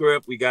got the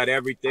script, we got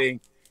everything.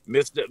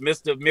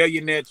 Mr.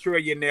 Millionaire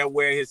Trillionaire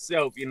wear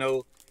himself,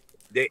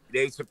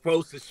 they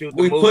supposed to shoot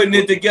the movie. We putting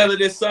it together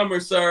this summer,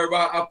 sir.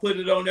 I put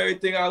it on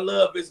everything I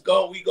love. We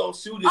gonna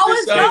shoot it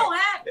this summer. Gonna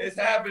happen. It's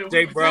happening.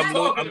 Hey, We bro,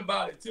 talking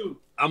about it too.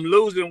 I'm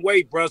losing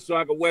weight, bro, so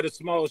I can wear the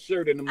small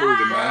shirt in the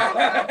movie,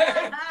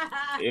 man.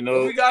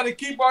 We got to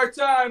keep our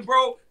time,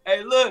 bro.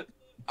 Hey, look,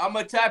 I'm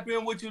going to tap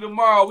in with you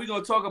tomorrow. We're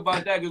going to talk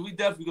about that because we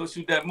definitely going to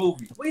shoot that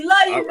movie. We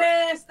love you,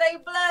 man. Stay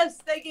blessed.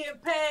 Stay getting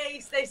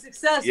paid. Stay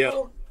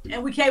successful.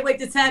 And we can't wait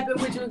to tap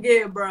in with you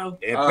again, bro.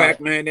 And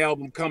Pac-Man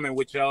album coming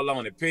with y'all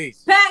on it.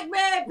 Peace.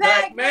 Pac-Man,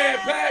 Pac-Man, Pac-Man,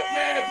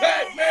 Pac-Man,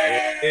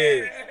 Pac-Man.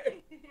 Yeah.